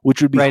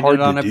 which would be Write hard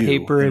it on to a do,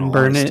 paper in and all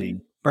burn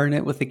honesty.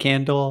 it with a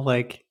candle.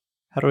 Like,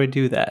 how do I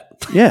do that?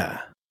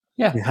 Yeah.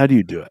 I mean, how do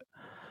you do it?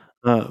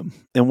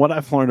 And what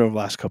I've learned over the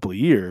last couple of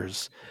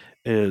years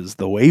is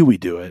the way we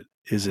do it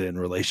is in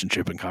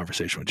relationship and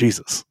conversation with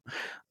Jesus.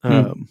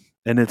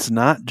 And it's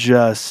not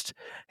just,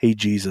 hey,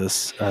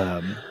 Jesus,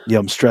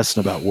 I'm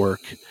stressing about work.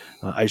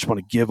 I just want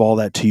to give all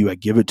that to you. I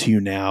give it to you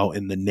now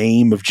in the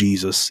name of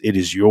Jesus. It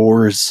is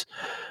yours.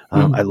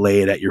 I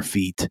lay it at your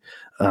feet.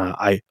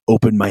 I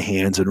open my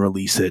hands and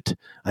release it.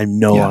 I'm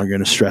no longer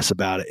going to stress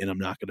about it, and I'm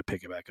not going to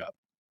pick it back up.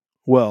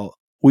 Well,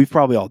 we've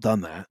probably all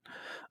done that.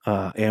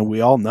 And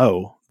we all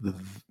know,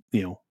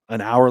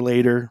 an hour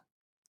later,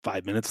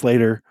 5 minutes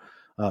later,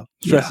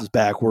 stress is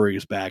back, worry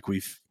is back.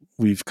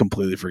 We've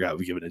completely forgot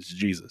we've given it to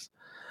Jesus.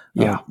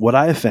 What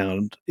I have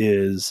found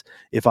is,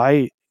 if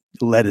I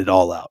let it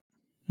all out,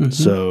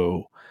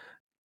 so,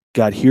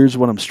 God, here's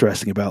what I'm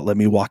stressing about. Let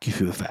me walk you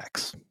through the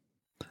facts.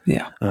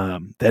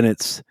 Then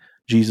it's,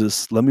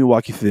 Jesus, let me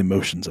walk you through the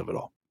emotions of it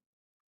all.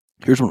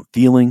 Here's what I'm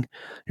feeling.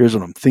 Here's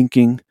what I'm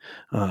thinking.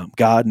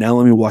 God, now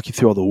let me walk you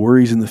through all the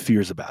worries and the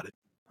fears about it.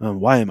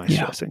 Why am I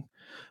stressing?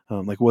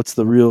 Like, what's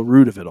the real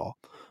root of it all?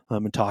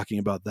 And talking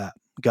about that.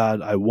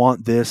 God, I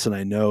want this, and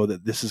I know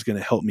that this is going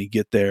to help me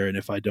get there. And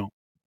if I don't,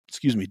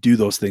 do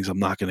those things, I'm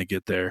not going to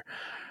get there.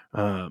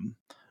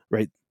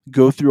 Right.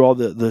 Go through all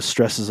the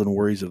stresses and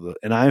worries of it.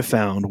 And I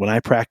found, when I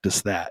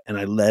practice that and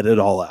I let it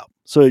all out.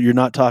 So you're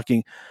not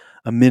talking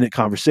a minute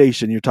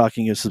conversation, you're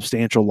talking a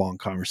substantial long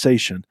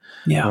conversation,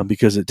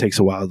 because it takes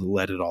a while to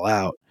let it all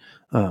out.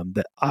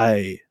 That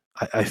I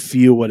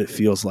feel what it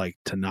feels like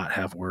to not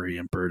have worry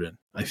and burden.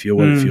 I feel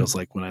what it feels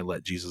like when I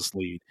let Jesus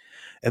lead.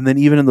 And then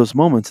even in those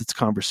moments, it's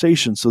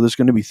conversation. So there's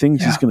going to be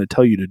things he's going to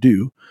tell you to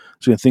do.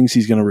 There's going to be things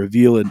he's going to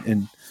reveal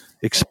and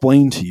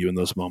explain to you in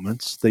those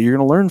moments that you're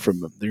going to learn from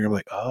them. That you're going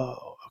to be like,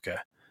 oh, okay,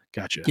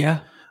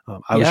 gotcha.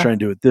 I was trying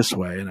to do it this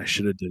way, and I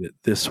should have did it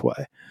this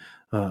way.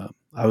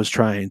 I was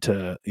trying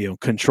to,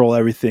 control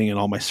everything and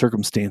all my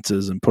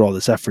circumstances and put all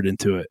this effort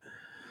into it,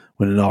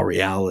 when in all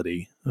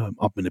reality, I'm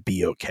going to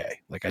be okay.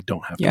 Like, I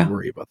don't have to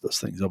worry about those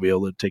things. I'll be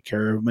able to take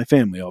care of my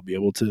family. I'll be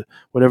able to,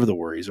 whatever the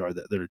worries are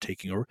that are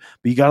taking over.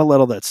 But you got to let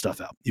all that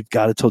stuff out. You've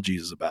got to tell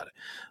Jesus about it.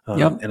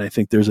 And I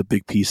think there's a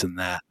big piece in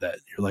that you're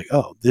like,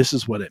 oh, this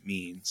is what it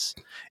means.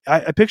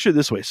 I picture it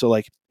this way. So,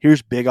 like,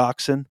 here's big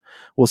oxen.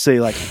 We'll say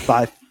like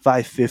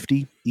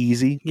 550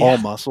 easy, all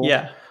muscle.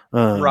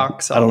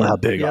 Rock I don't know how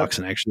solid. big Yep.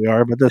 oxen actually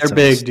are, but They're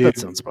big, dude. that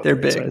sounds about They're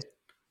the right big. size.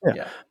 Yeah.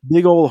 Yeah.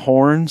 Big old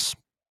horns.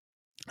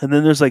 And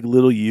then there's like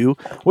little you.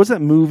 What's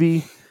that movie?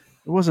 It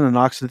wasn't an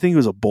oxen. I think it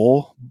was a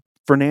bull.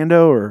 Ferdinand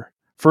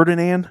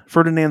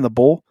the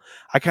bull.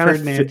 I kind of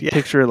Ferdinand, yeah.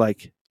 picture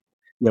like,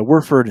 yeah,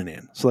 we're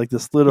Ferdinand. So like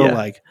this little Yeah.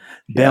 like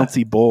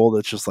bouncy bull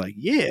that's just like,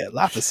 yeah,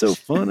 life is so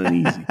fun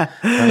and easy.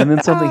 And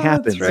then something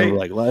happens That's right. and we're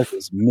like, life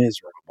is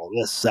miserable.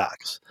 This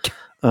sucks.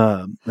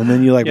 And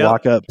then you like Yep.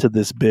 walk up to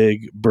this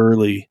big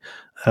burly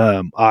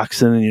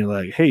oxen and you're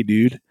like, hey,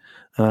 dude.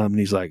 And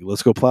he's like,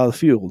 let's go plow the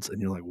fields. And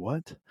you're like,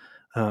 what?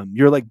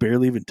 You're like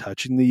barely even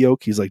touching the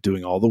yoke. He's like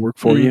doing all the work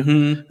for you.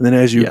 Mhm. And then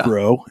as you Yeah.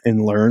 grow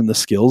and learn the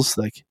skills,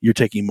 like you're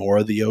taking more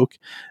of the yoke.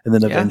 And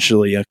then Yeah.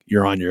 eventually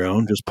you're on your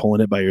own, just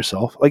pulling it by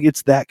yourself. Like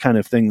it's that kind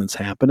of thing that's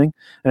happening.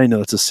 And I know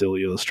it's a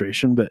silly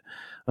illustration, but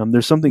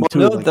there's something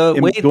to it.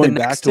 Like The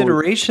next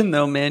iteration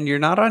though, man, you're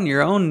not on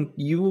your own.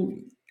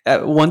 You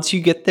once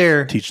you get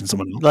there, teaching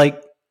someone else.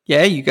 like,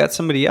 yeah, you got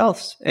somebody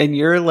else and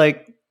you're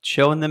like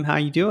showing them how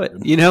you do it.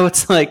 You know,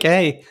 it's like,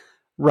 hey,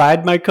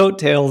 ride my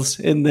coattails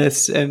in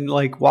this and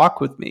like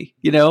walk with me.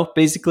 You know,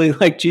 basically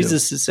like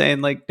Jesus is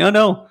saying like,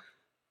 no,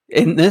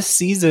 in this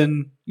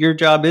season, your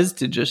job is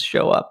to just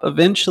show up.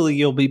 Eventually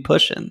you'll be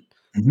pushing,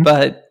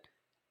 but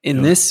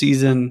in this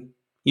season,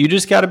 you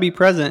just got to be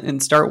present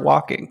and start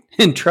walking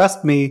and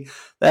trust me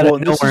that I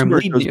know where I'm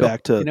leading you.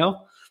 Back to, you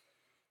know?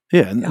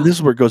 Yeah, and this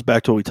is where it goes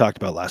back to what we talked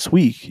about last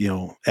week. You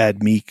know,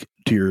 add meek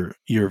to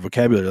your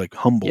vocabulary, like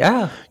humble,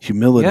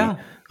 humility,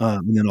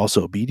 and then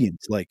also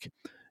obedience. Like,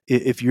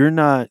 if you're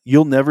not,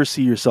 you'll never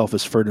see yourself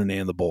as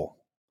Ferdinand the bull,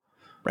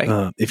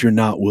 right? If you're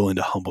not willing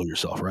to humble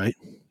yourself, right?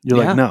 You're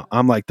like, no,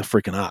 I'm like the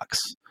freaking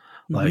ox.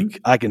 Like,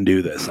 I can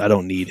do this. I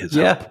don't need his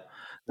help.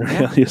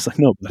 It's like,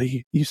 no,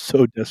 buddy, you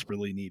so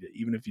desperately need it,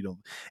 even if you don't.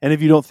 And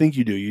if you don't think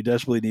you do, you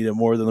desperately need it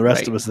more than the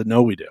rest of us that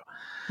know we do.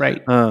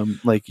 Right.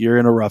 Like you're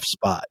in a rough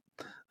spot.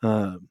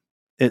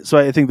 So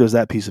I think there's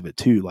that piece of it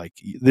too. Like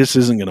this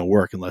isn't going to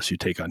work unless you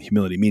take on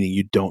humility, meaning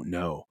you don't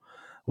know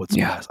what's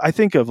best. I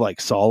think of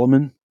like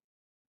Solomon.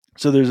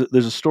 So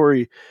there's a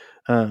story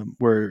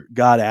where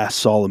God asked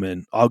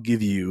Solomon, "I'll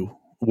give you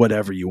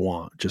whatever you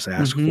want. Just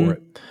ask for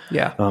it."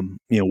 Yeah.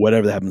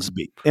 Whatever that happens to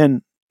be.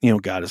 And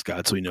God is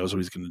God, so He knows what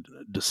He's going to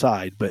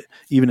decide. But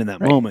even in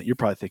that moment, you're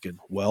probably thinking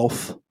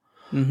wealth,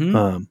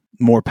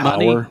 more power,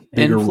 money,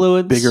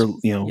 influence, bigger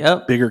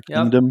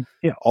kingdom.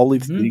 Yeah, all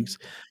these things.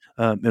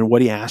 And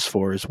what he asked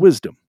for is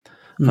wisdom.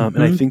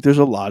 And I think there's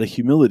a lot of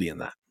humility in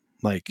that.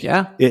 Like, he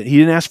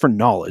didn't ask for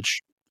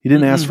knowledge. He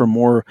didn't ask for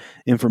more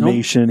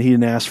information. He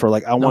didn't ask for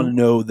like, I want to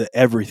know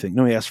everything.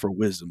 No, he asked for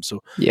wisdom.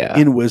 So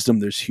in wisdom,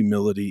 there's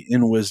humility.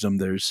 In wisdom,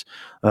 there's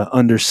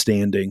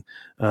understanding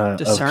of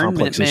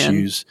complex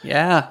issues.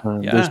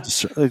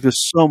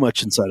 There's so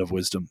much inside of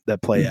wisdom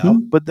that play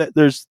out, but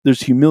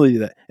there's humility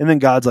that, and then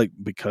God's like,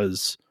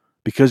 because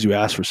you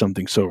asked for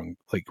something so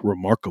like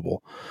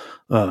remarkable,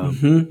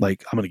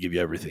 like I'm going to give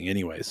you everything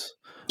anyways.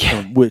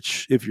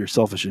 Which, if you're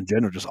selfish in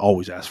general, just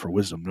always ask for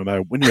wisdom. No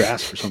matter when you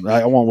ask for something,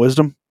 I want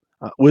wisdom.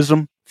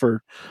 Wisdom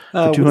for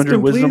 200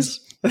 wisdom.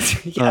 For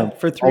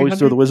 300. Always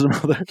throw the wisdom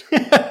out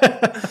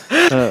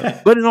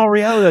there. But in all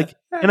reality, like,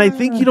 and I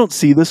think you don't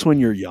see this when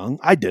you're young.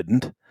 I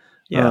didn't.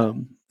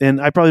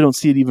 And I probably don't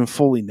see it even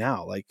fully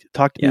now. Like,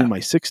 talk to me in my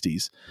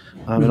 60s,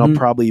 and I'll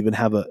probably even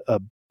have a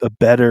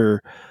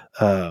better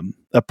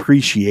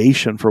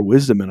appreciation for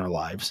wisdom in our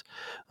lives,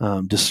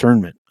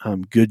 discernment,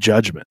 good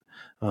judgment.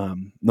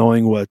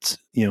 Knowing what's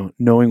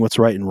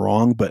right and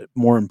wrong, but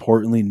more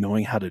importantly,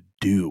 knowing how to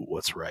do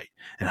what's right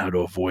and how to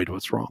avoid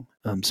what's wrong,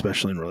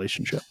 especially in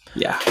relationship.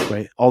 Yeah.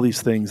 Right. All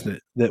these things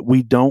that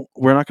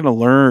we're not going to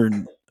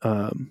learn,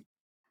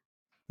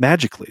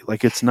 magically.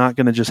 Like it's not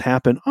going to just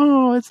happen.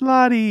 Oh, it's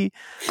Lottie.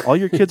 All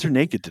your kids are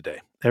naked today.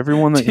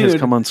 Everyone that has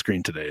come on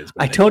screen today is.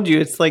 I told you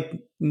it's like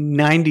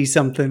 90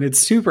 something. It's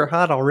super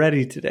hot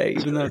already today,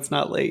 even though it's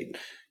not late.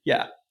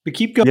 Yeah. But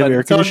keep going. You have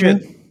air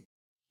conditioning?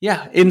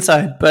 Yeah,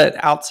 inside, but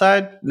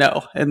outside,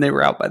 no. And they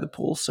were out by the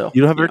pool. So you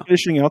don't have air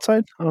conditioning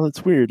outside? Oh,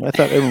 that's weird. I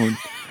thought everyone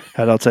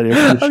had outside air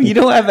conditioning. Oh, you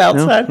don't have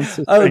outside?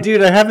 No? Oh,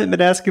 dude, I haven't been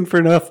asking for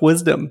enough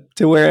wisdom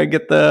to where I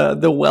get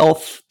the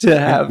wealth to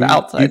have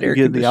outside air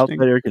conditioning. The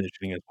outside air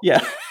conditioning.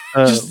 Yeah,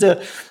 just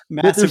a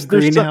massive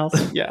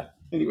greenhouse. Yeah.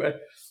 Anyway,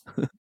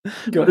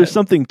 there's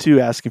something to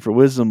asking for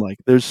wisdom. Like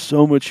there's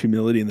so much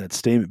humility in that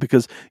statement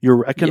because you're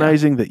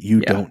recognizing that you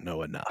don't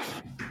know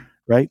enough.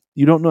 Right?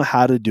 You don't know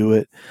how to do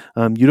it.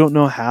 You don't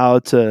know how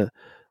to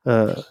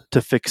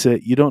fix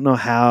it. You don't know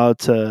how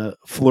to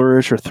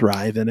flourish or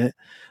thrive in it.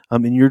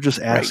 And you're just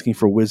asking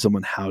for wisdom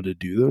on how to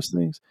do those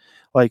things.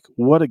 Like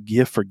what a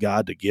gift for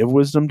God to give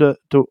wisdom to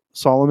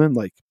Solomon.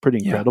 Like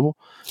pretty incredible.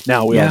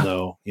 Now we all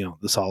know,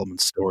 the Solomon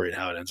story and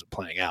how it ends up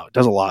playing out. It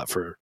does a lot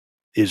for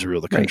Israel,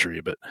 the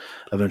country, but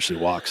eventually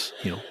walks,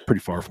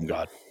 pretty far from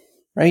God.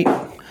 Right.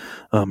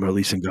 Or at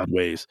least in God's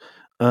ways.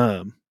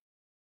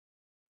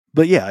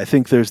 But yeah, I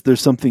think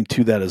there's something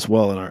to that as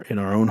well in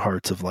our own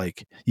hearts of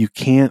like, you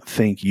can't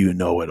think you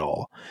know it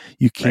all.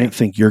 You can't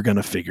think you're going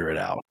to figure it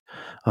out.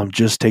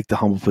 Just take the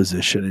humble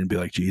position and be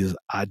like, Jesus,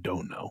 I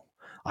don't know.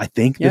 I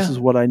think this Yeah. is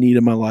what I need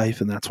in my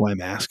life, and that's why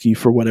I'm asking you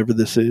for whatever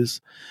this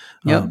is.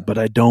 Yep. But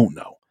I don't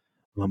know.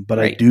 But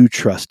I Right. do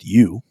trust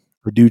you.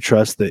 I do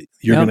trust that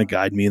you're going to Yep.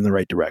 guide me in the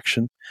right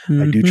direction.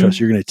 I do trust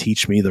Mm-hmm. you're going to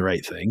teach me the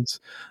right things.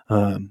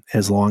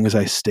 As long as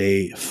I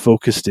stay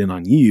focused in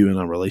on you and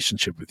on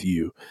relationship with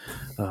you,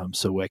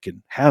 so I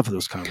can have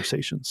those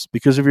conversations.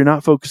 Because if you're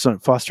not focused on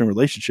fostering a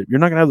relationship, you're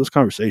not going to have those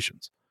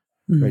conversations,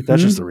 right?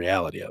 That's just the Mm-hmm.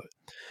 reality of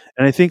it.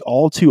 And I think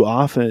all too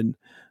often,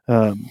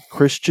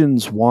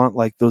 Christians want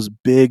like those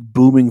big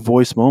booming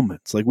voice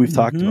moments. Like we've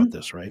talked Mm-hmm. about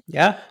this, right?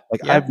 Yeah.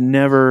 Like Yeah.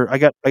 I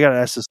got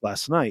asked this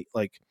last night.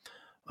 Like,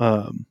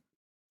 um,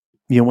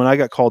 when I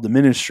got called to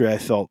ministry, I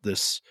felt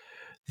this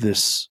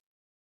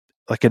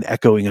like an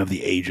echoing of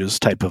the ages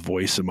type of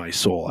voice in my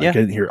soul. I Yeah.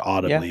 couldn't hear Yeah.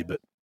 audibly, but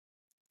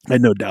I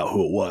had no doubt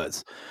who it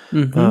was.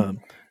 Mm-hmm. Um,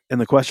 and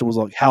the question was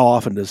like, how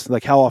often does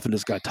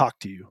God talk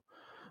to you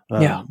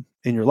Yeah.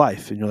 in your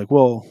life? And you're like,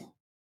 well,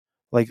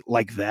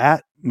 like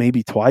that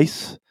maybe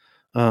twice,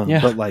 Yeah.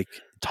 but like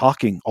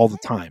talking all the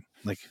time,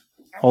 like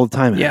all the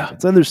time it Yeah.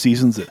 happens. And there's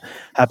seasons that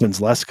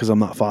happens less because I'm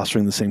not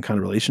fostering the same kind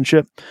of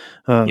relationship,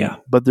 Yeah.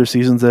 but there's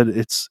seasons that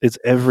it's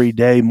every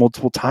day,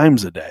 multiple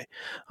times a day.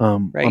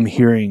 I'm Right.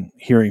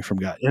 hearing from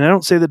God, and I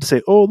don't say that to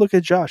say, oh, look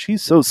at Josh,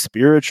 he's so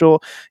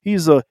spiritual,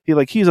 he's on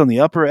the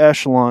upper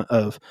echelon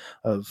of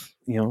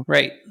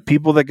Right.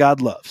 people that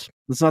God loves.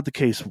 That's not the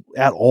case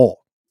at all.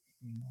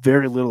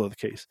 Very little of the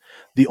case.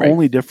 The Right.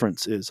 only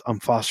difference is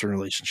I'm fostering a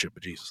relationship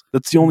with Jesus.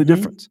 That's the only Mm-hmm.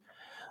 difference.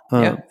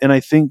 Yeah. And I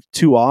think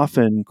too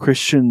often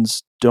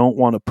Christians don't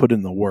want to put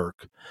in the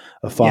work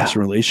of Yeah.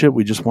 fostering a relationship.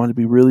 We just want it to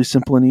be really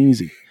simple and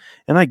easy.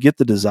 And I get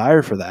the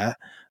desire for that.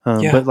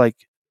 Yeah. But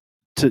like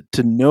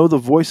to know the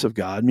voice of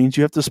God means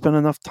you have to spend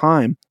enough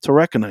time to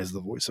recognize the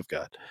voice of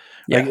God.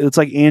 Like Yeah. it's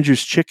like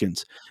Andrew's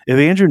chickens. If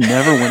Andrew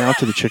never went out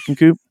to the chicken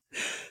coop,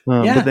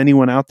 but Yeah. then he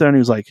went out there and he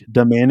was like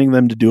demanding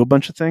them to do a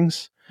bunch of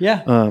things.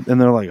 Yeah. And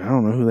they're like, I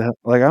don't know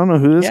I don't know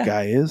who this Yeah.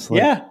 guy is. Like,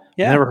 Yeah.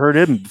 Yeah. never heard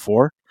him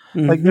before.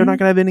 Like, they're not Mm-hmm. going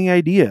to have any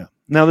idea.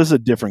 Now, this is a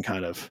different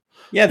kind of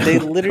Yeah, they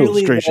literally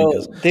illustration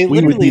because though they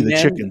we would be literally, the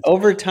man, chickens.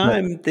 over But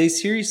time, they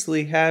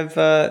seriously have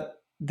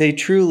they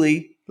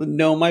truly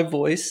know my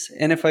voice.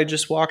 And if I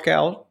just walk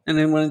out and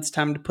then when it's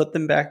time to put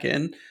them back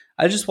in,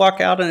 I just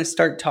walk out and I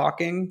start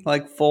talking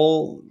like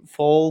full,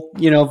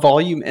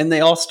 volume, and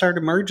they all start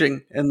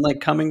emerging and like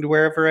coming to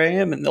wherever I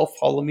am, and they'll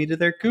follow me to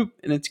their coop,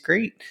 and it's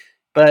great.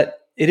 But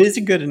it is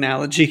a good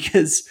analogy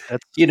because,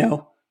 that's you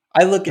know,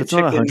 I look at that's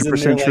not chickens and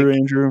they're 100% true, like,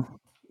 Andrew.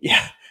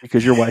 yeah.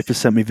 Because your wife has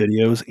sent me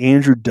videos.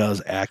 Andrew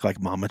does act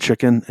like mama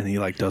chicken, and he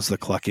like does the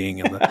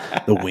clucking and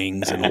the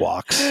wings and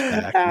walks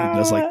back, and he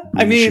does like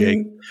I booty shake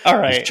mean, all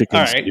as right, all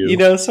chickens right.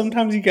 do.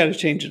 Sometimes you got to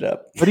change it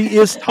up. But he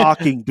is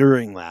talking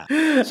during that. So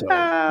what does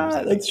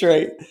that mean? That's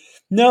right.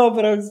 No,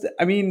 but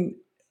I mean,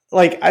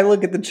 like, I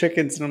look at the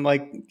chickens and I'm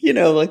like,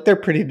 like they're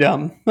pretty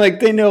dumb.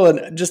 Like, they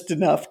know just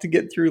enough to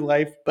get through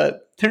life,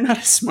 but they're not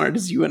as smart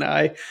as you and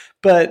I.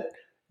 But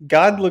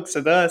God looks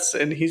at us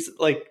and he's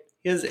like,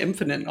 he has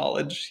infinite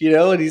knowledge,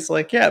 and he's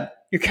like, yeah,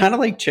 you're kind of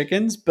like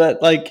chickens,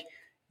 but like,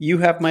 you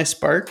have my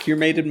spark, you're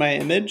made in my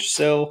image.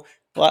 So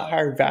a lot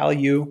higher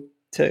value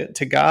to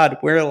God.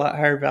 We're a lot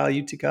higher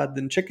value to God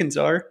than chickens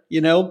are,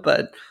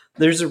 but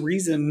there's a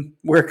reason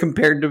we're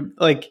compared to,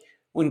 like,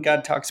 when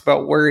God talks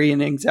about worry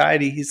and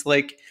anxiety, he's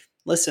like,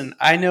 listen,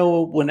 I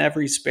know when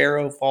every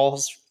sparrow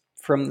falls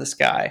from the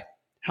sky,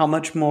 how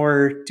much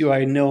more do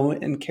I know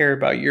and care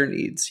about your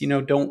needs?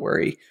 Don't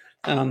worry.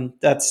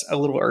 That's a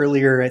little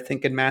earlier, I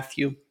think, in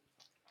Matthew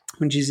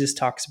when Jesus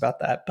talks about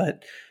that.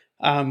 But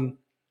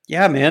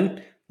yeah,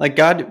 man, like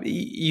God,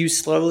 you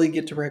slowly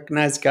get to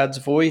recognize God's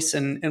voice.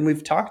 And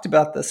we've talked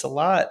about this a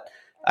lot.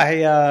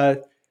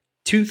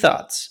 Two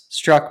thoughts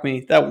struck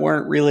me that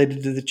weren't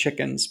related to the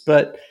chickens.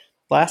 But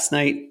last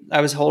night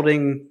I was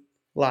holding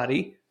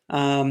Lottie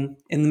in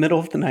the middle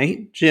of the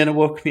night. Jana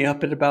woke me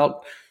up at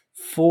about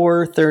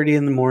 4:30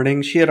 in the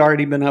morning. She had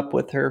already been up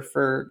with her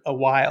for a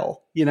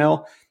while,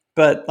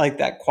 but like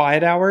that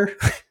quiet hour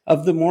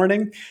of the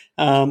morning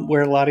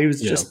where Lottie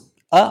was Yeah. just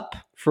up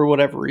for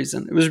whatever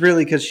reason. It was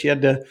really because she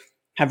had to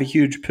have a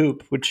huge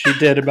poop, which she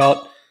did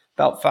about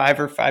 5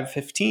 or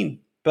 5:15.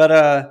 But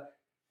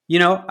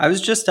I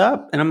was just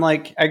up and I'm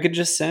like, I could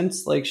just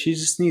sense like she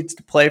just needs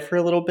to play for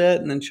a little bit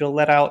and then she'll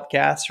let out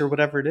gas or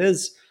whatever it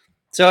is.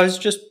 So I was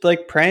just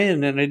like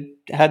praying and it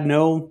had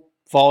no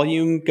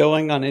volume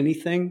going on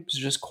anything. It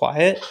was just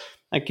quiet.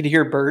 I could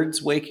hear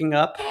birds waking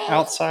up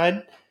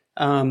outside.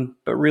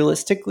 But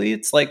realistically,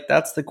 it's like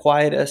that's the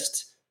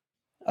quietest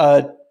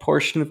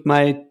portion of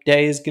my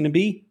day is going to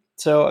be.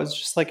 So I was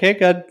just like, hey,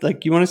 God,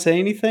 like, you want to say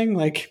anything?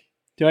 Like,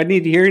 do I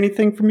need to hear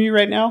anything from you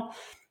right now?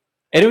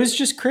 And it was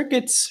just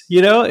crickets,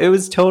 it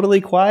was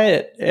totally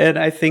quiet. And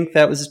I think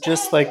that was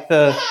just like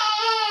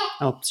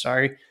oh,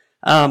 sorry.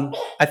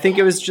 I think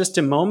it was just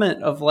a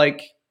moment of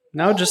like,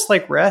 no, just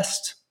like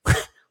rest.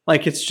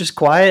 Like, it's just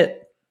quiet.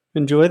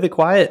 Enjoy the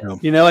quiet.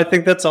 Yeah. I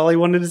think that's all he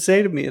wanted to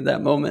say to me in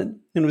that moment.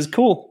 And it was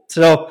cool.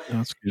 So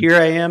That's good. here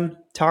I am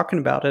talking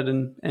about it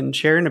and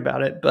sharing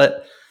about it.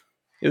 But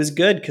it was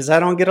good because I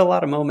don't get a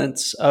lot of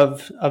moments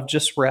of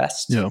just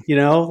rest. Yeah.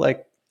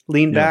 Like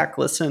lean Yeah. back,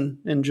 listen,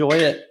 enjoy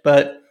it.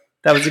 But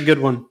that was a good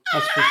one.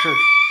 That's for sure.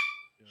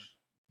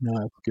 No,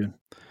 that's good.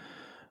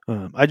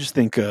 I just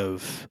think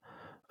of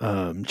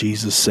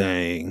Jesus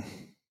saying,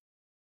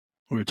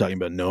 we were talking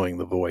about knowing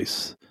the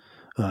voice.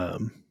 I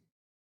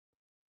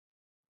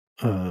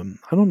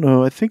don't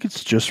know. I think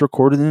it's just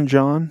recorded in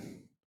John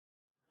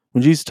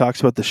when Jesus talks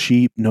about the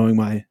sheep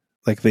knowing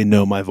they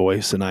know my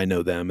voice and I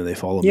know them and they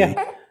follow me. I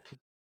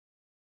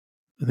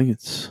think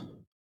it's.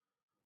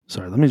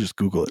 Sorry, let me just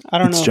Google it. I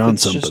don't It's know if John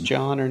it's something. just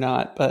John or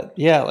not, but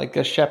yeah, like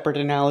a shepherd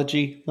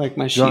analogy, like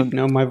my John, sheep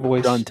know my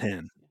voice. John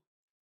 10.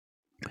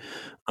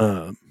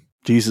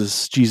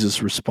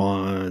 Jesus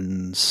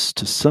responds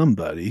to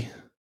somebody.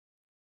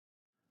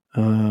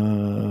 Sorry,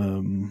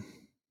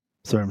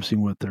 I'm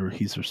seeing what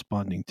he's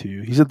responding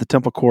to. He's at the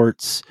temple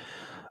courts.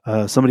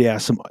 Somebody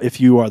asks him,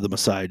 "If you are the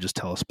Messiah, just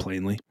tell us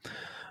plainly."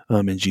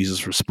 And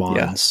Jesus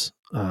responds,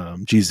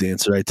 Jesus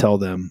answered, "I tell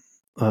them,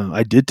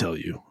 I did tell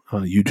you.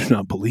 You do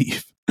not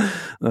believe.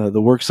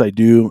 The works I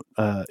do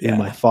in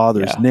my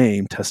Father's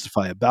name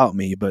testify about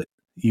me, but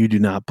you do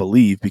not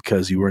believe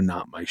because you are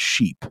not my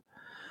sheep.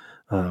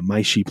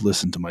 My sheep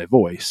listen to my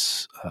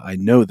voice. I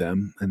know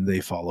them, and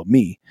they follow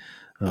me.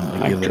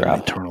 I give them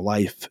eternal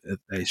life.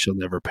 They shall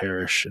never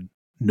perish, and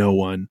no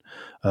one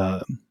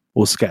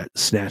will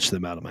snatch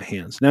them out of my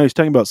hands." Now he's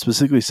talking about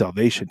specifically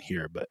salvation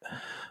here, but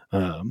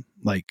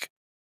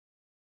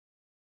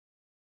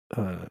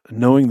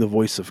knowing the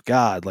voice of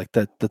God, like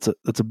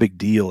that's a big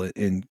deal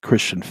in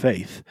Christian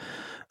faith.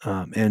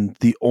 And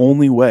the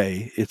only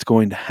way it's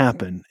going to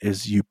happen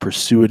is you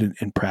pursue it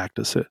and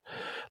practice it.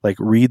 Like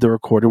read the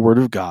recorded word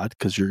of God,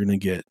 because you're going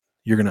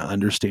to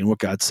understand what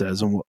God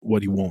says and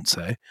what he won't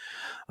say.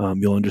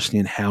 You'll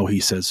understand how he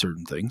says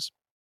certain things.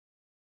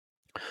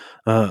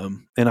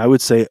 And I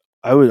would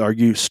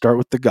argue start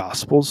with the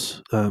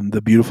Gospels.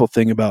 The beautiful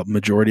thing about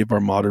majority of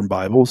our modern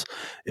Bibles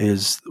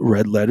is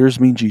red letters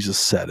mean Jesus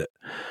said it.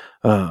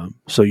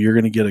 So you're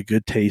going to get a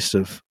good taste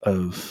of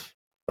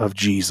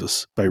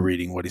Jesus by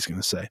reading what he's going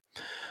to say.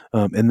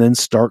 And then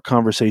start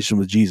conversation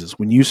with Jesus.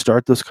 When you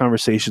start those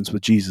conversations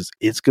with Jesus,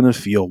 it's going to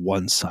feel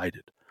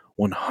one-sided,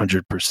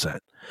 100%.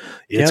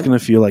 It's going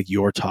to feel like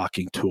you're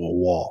talking to a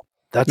wall.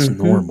 That's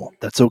normal.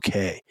 That's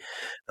okay.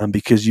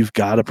 Because you've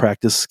got to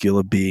practice skill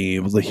of being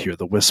able to hear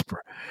the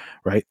whisper,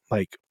 right?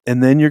 Like,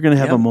 and then you're going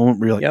to have a moment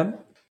where you're like,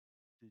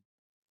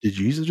 did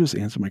Jesus just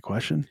answer my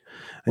question? And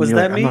was you're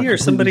that like, I'm me not or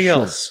completely somebody sure.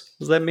 else?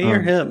 Was that me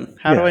or him?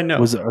 How do I know?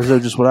 Was that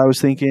just what I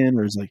was thinking?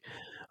 Or is like,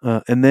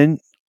 and then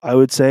I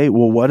would say,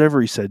 well, whatever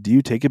he said, do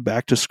you take it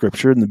back to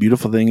scripture? And the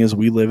beautiful thing is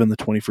we live in the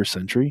 21st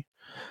century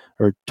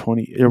or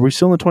 20. Are we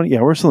still in the 20?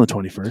 Yeah, we're still in the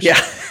 21st.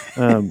 Yeah.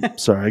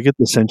 Sorry, I get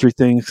the century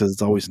thing because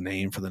it's always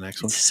named for the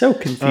next one. It's so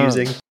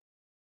confusing.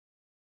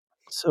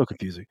 So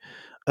confusing.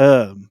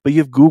 But you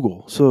have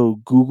Google. So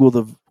Google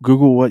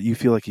what you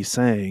feel like he's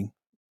saying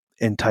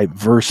and type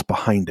verse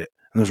behind it.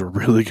 And there's a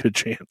really good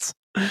chance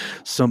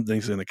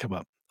something's going to come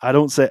up.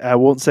 I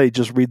won't say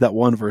just read that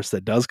one verse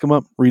that does come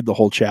up. Read the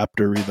whole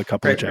chapter, read the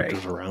couple of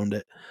chapters around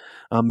it.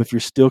 If you're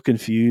still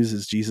confused,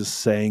 is Jesus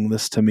saying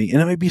this to me?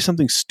 And it might be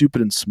something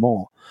stupid and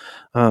small.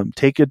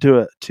 Take it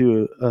to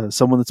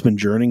someone that's been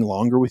journeying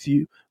longer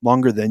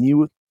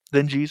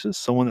than Jesus,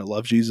 someone that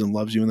loves Jesus and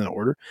loves you in that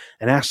order,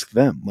 and ask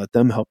them. Let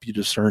them help you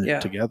discern it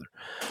together.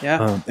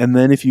 And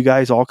then if you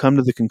guys all come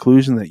to the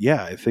conclusion that,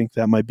 I think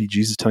that might be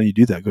Jesus telling you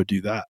to do that, go do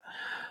that.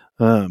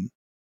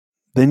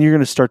 Then you're going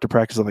to start to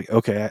practice like,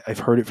 okay, I've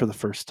heard it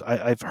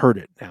I've heard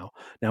it now.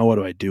 Now what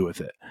do I do with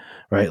it?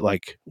 Right?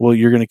 Like, well,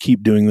 you're going to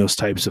keep doing those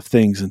types of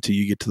things until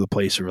you get to the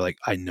place where like,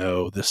 I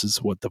know this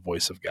is what the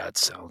voice of God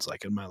sounds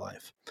like in my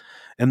life.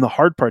 And the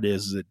hard part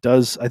is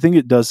I think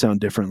it does sound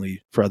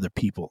differently for other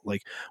people.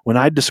 Like when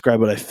I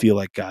describe what I feel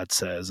like God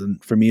says,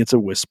 and for me, it's a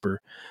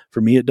whisper. For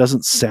me, it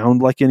doesn't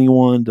sound like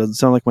anyone, doesn't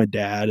sound like my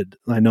dad.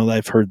 I know that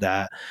I've heard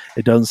that.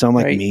 It doesn't sound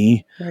like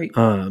me. Right.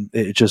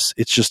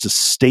 It's just a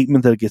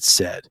statement that gets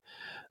said.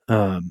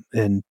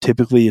 And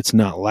typically it's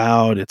not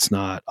loud. It's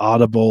not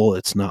audible.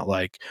 It's not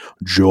like,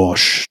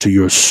 Josh, to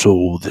your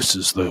soul, this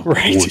is the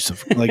voice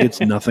of, like, it's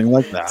nothing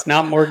like that. It's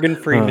not Morgan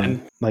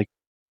Freeman. Like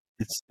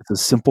it's a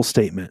simple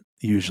statement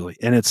usually,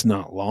 and it's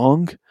not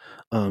long.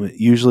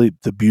 Usually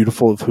the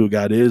beautiful of who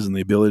God is and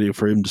the ability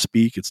for him to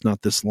speak. It's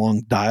not this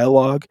long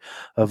dialogue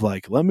of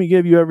like, let me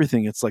give you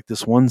everything. It's like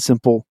this one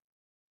simple,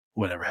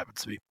 whatever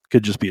happens to be.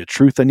 Could just be a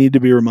truth I need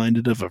to be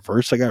reminded of, a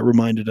verse I got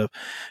reminded of.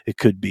 It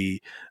could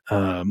be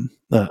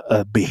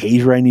a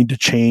behavior I need to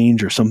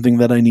change, or something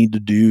that I need to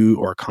do,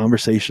 or a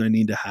conversation I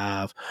need to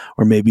have.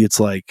 Or maybe it's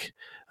like,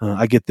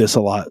 I get this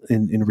a lot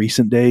in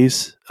recent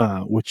days,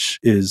 which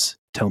is,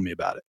 tell me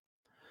about it.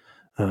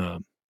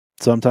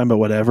 So I'm talking about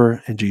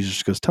whatever, and Jesus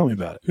just goes, tell me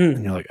about it.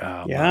 And you're like,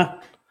 oh, wow.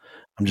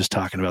 I'm just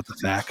talking about the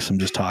facts. I'm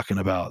just talking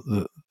about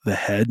the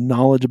head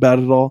knowledge about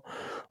it all.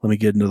 Let me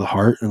get into the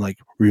heart and like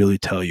really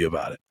tell you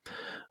about it.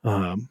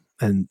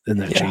 And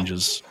that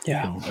changes,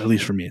 at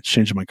least for me, it's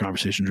changing my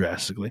conversation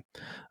drastically.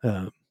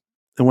 And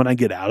when I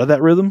get out of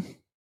that rhythm,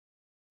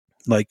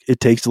 like it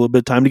takes a little bit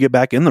of time to get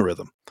back in the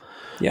rhythm.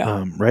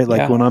 Yeah. Right.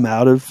 Like when I'm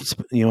out of,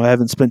 I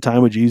haven't spent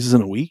time with Jesus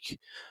in a week,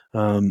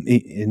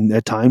 and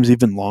at times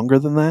even longer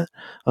than that,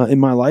 in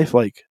my life,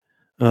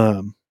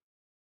 um,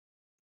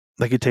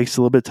 like it takes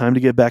a little bit of time to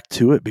get back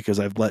to it because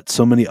I've let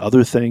so many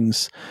other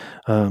things,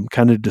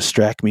 kind of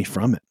distract me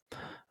from it.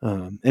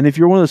 And if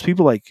you're one of those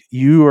people, like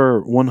you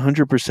are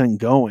 100%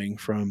 going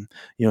from,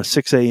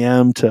 6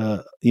 a.m.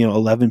 to,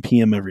 11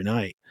 p.m. every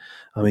night,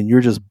 I mean,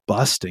 you're just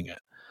busting it.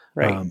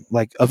 Right.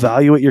 Like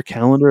evaluate your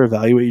calendar,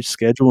 evaluate your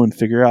schedule, and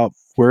figure out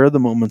where are the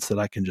moments that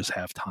I can just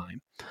have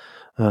time.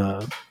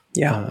 Uh,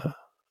 Yeah.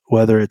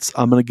 whether it's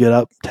I'm going to get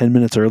up 10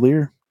 minutes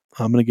earlier,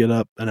 I'm going to get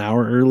up an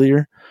hour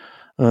earlier.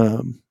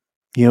 Um,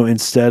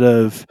 instead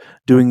of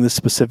doing this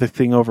specific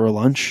thing over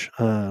lunch,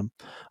 I'm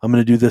going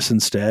to do this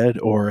instead.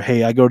 Or,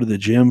 hey, I go to the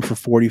gym for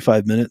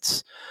 45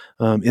 minutes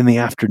in the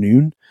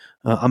afternoon.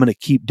 I'm going to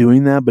keep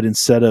doing that, but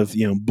instead of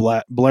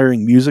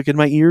blaring music in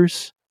my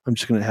ears, I'm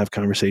just going to have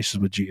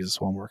conversations with Jesus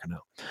while I'm working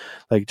out.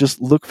 Like,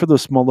 just look for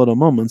those small little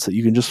moments that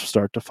you can just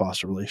start to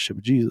foster a relationship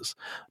with Jesus.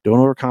 Don't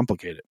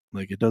overcomplicate it.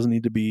 Like, it doesn't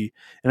need to be.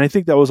 And I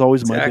think that was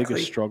always my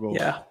biggest struggle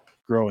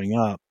growing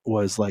up,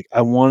 was like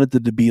I wanted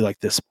it to be like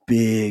this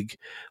big,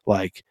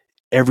 like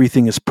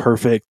everything is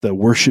perfect, the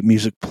worship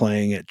music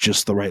playing at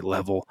just the right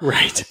level.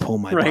 Right. I pull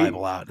my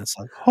Bible out and it's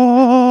like,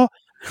 oh.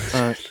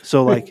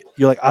 So like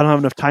you're like, I don't have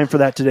enough time for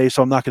that today,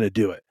 so I'm not going to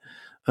do it.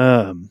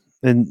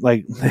 And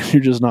like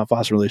you're just not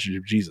fostering a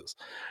relationship with Jesus.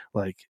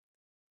 Like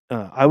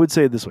I would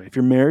say it this way: if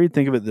you're married,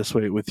 think of it this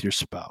way with your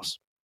spouse.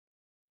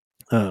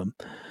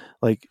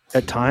 Like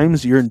at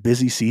times you're in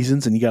busy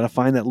seasons and you got to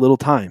find that little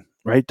time,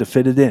 right, to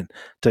fit it in,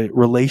 to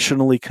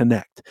relationally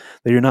connect.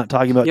 That you're not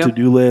talking about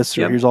to-do lists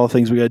or here's all the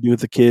things we got to do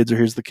with the kids or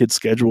here's the kids'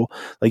 schedule.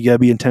 Like you got to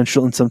be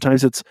intentional, and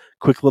sometimes it's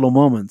quick little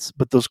moments,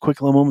 but those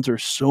quick little moments are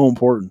so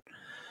important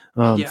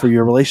for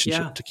your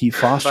relationship to keep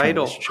fostering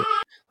relationship.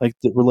 Like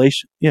the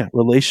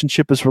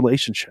relationship is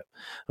relationship.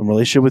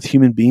 Relationship with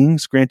human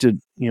beings,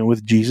 granted,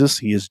 with Jesus,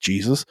 he is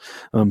Jesus.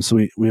 So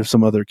we have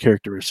some other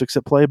characteristics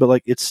at play, but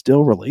like it's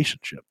still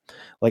relationship.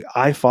 Like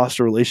I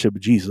foster a relationship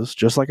with Jesus,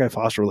 just like I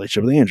foster a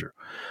relationship with Andrew.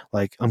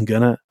 Like I'm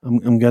gonna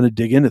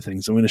dig into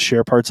things. I'm gonna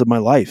share parts of my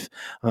life.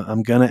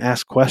 I'm gonna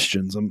ask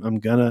questions. I'm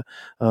gonna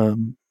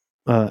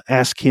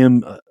ask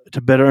him to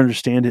better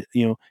understand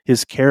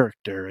his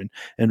character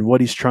and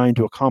what he's trying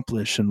to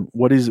accomplish and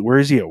where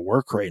is he at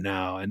work right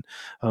now and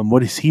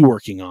what is he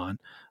working on,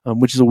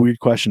 which is a weird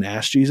question to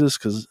ask Jesus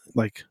because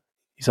like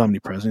he's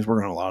omnipresent, he's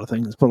working on a lot of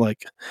things, but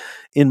like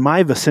in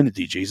my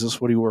vicinity,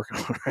 Jesus, what are you working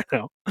on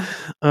right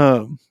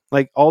now?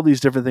 Like all these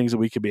different things that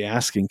we could be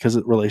asking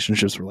because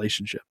relationship's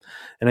relationship.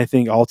 And I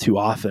think all too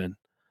often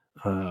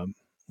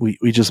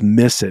we just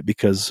miss it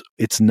because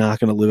it's not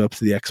going to live up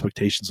to the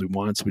expectations we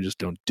want, so we just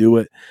don't do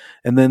it.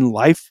 And then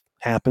life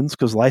happens,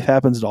 because life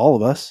happens to all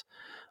of us.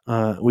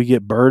 We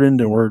get burdened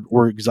and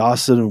we're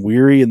exhausted and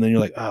weary, and then you're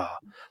like,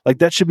 like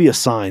that should be a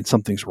sign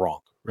something's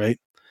wrong, right?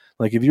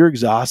 Like if you're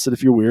exhausted,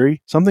 if you're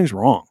weary, something's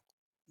wrong.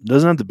 It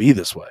doesn't have to be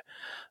this way.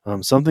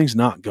 Something's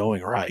not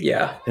going right.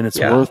 And it's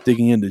worth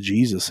digging into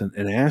Jesus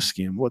and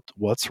asking him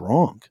what's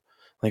wrong.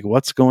 Like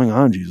what's going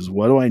on, Jesus?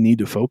 What do I need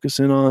to focus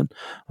in on?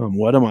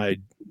 What am I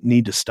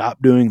need to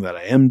stop doing that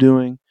I am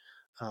doing?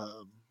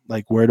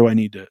 Like where do I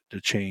need to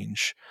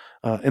change?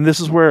 And this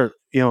is where,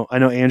 I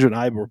know Andrew and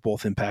I were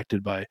both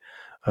impacted by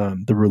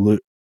the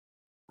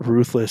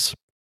ruthless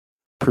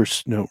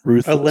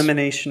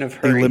elimination of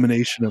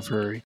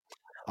hurry.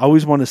 I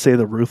always want to say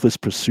the ruthless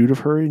pursuit of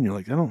hurry, and you're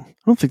like, I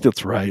don't think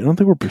that's right. I don't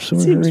think we're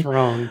pursuing hurry. Seems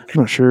wrong. I'm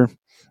not sure.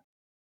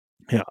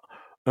 Yeah.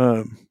 But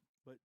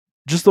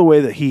just the way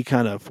that he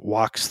kind of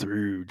walks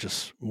through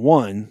just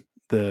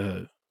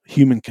the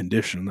human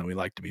condition that we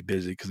like to be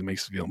busy because it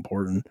makes us feel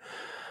important.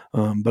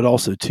 But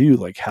also too,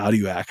 like how do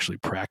you actually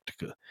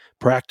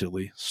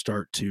practically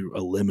start to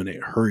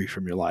eliminate hurry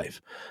from your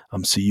life,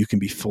 so you can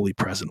be fully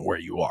present where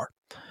you are,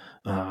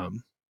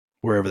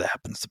 wherever that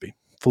happens to be.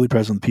 Fully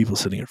present with the people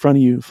sitting in front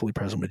of you, fully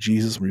present with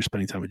Jesus when you're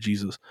spending time with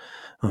Jesus.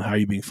 How are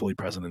you being fully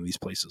present in these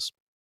places?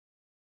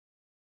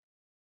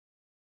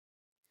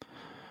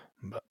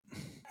 But,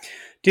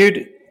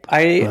 dude,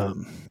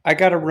 I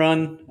gotta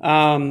run.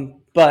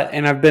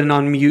 And I've been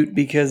on mute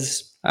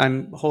because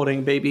I'm holding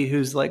a baby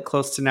who's like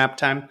close to nap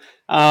time,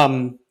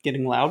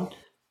 getting loud.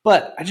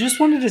 But I just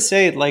wanted to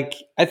say, like,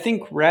 I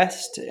think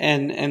rest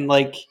and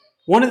like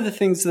one of the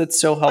things that's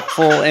so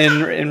helpful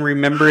in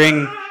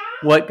remembering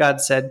what God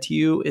said to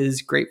you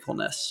is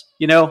gratefulness.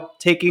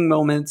 Taking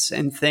moments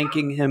and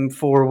thanking him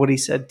for what he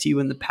said to you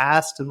in the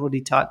past and what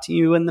he taught to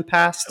you in the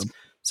past.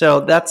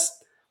 So that's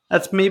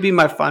maybe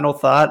my final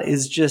thought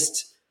is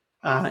just,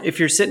 if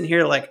you're sitting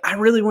here like, I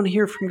really want to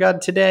hear from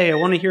God today, I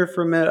want to hear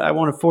from it, I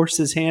want to force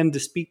his hand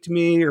to speak to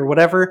me or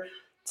whatever.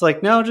 It's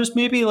like, no, just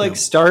maybe like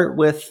start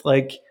with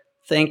like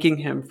thanking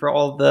him for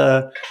all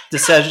the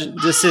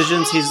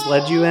decisions he's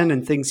led you in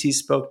and things he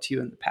spoke to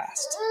you in the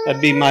past.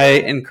 That'd be my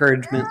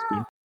encouragement.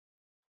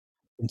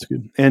 That's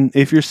good. And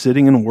if you're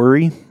sitting in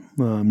worry,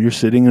 you're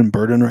sitting in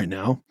burden right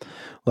now,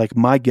 like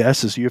my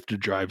guess is you have to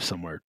drive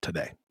somewhere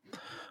today.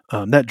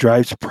 that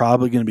drive's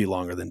probably going to be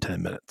longer than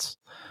 10 minutes.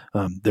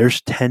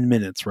 There's 10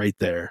 minutes right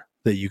there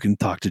that you can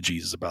talk to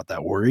Jesus about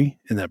that worry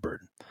and that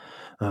burden.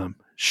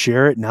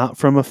 Share it not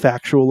from a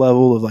factual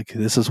level of like,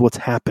 this is what's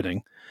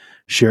happening.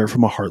 Share it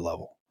from a heart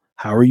level.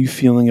 How are you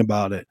feeling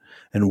about it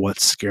and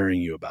what's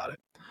scaring you about it?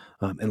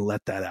 And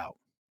let that out.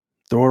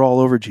 Throw it all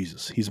over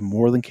Jesus. He's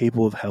more than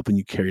capable of helping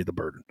you carry the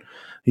burden.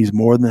 He's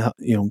more than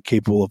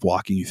capable of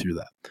walking you through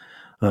that.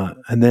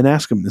 And then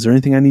ask him, is there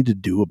anything I need to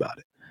do about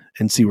it?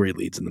 And see where he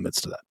leads in the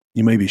midst of that.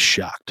 You may be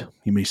shocked.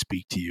 He may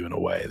speak to you in a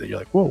way that you're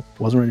like, whoa,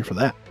 wasn't ready for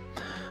that.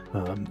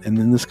 And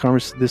then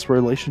this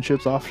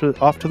relationship's off to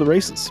the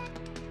races.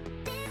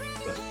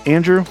 But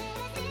Andrew,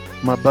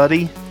 my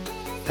buddy,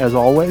 as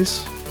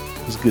always,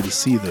 it was good to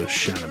see those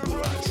shining blue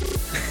eyes.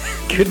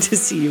 Good to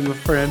see you, my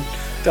friend.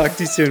 Talk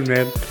to you soon,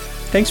 man.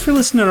 Thanks for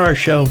listening to our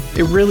show.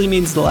 It really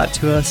means a lot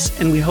to us,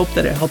 and we hope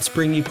that it helps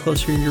bring you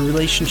closer in your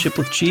relationship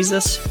with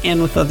Jesus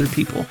and with other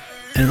people.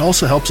 And it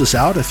also helps us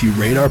out if you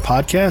rate our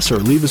podcast or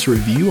leave us a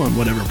review on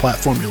whatever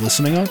platform you're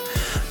listening on.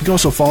 You can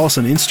also follow us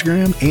on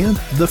Instagram and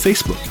the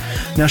Facebook.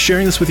 Now,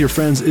 sharing this with your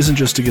friends isn't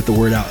just to get the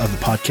word out of the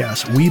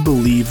podcast. We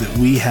believe that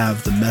we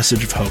have the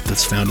message of hope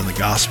that's found in the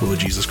gospel of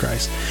Jesus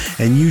Christ.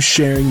 And you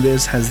sharing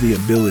this has the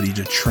ability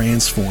to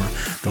transform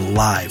the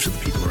lives of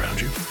the people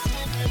around you.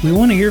 We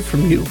want to hear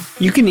from you.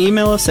 You can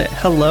email us at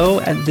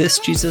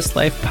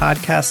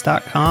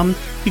hello@thisjesuslifepodcast.com.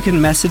 You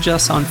can message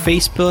us on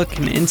Facebook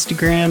and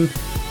Instagram,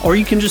 or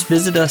you can just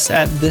visit us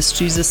at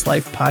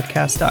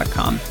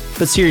thisjesuslifepodcast.com.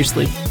 But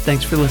seriously,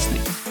 thanks for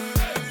listening.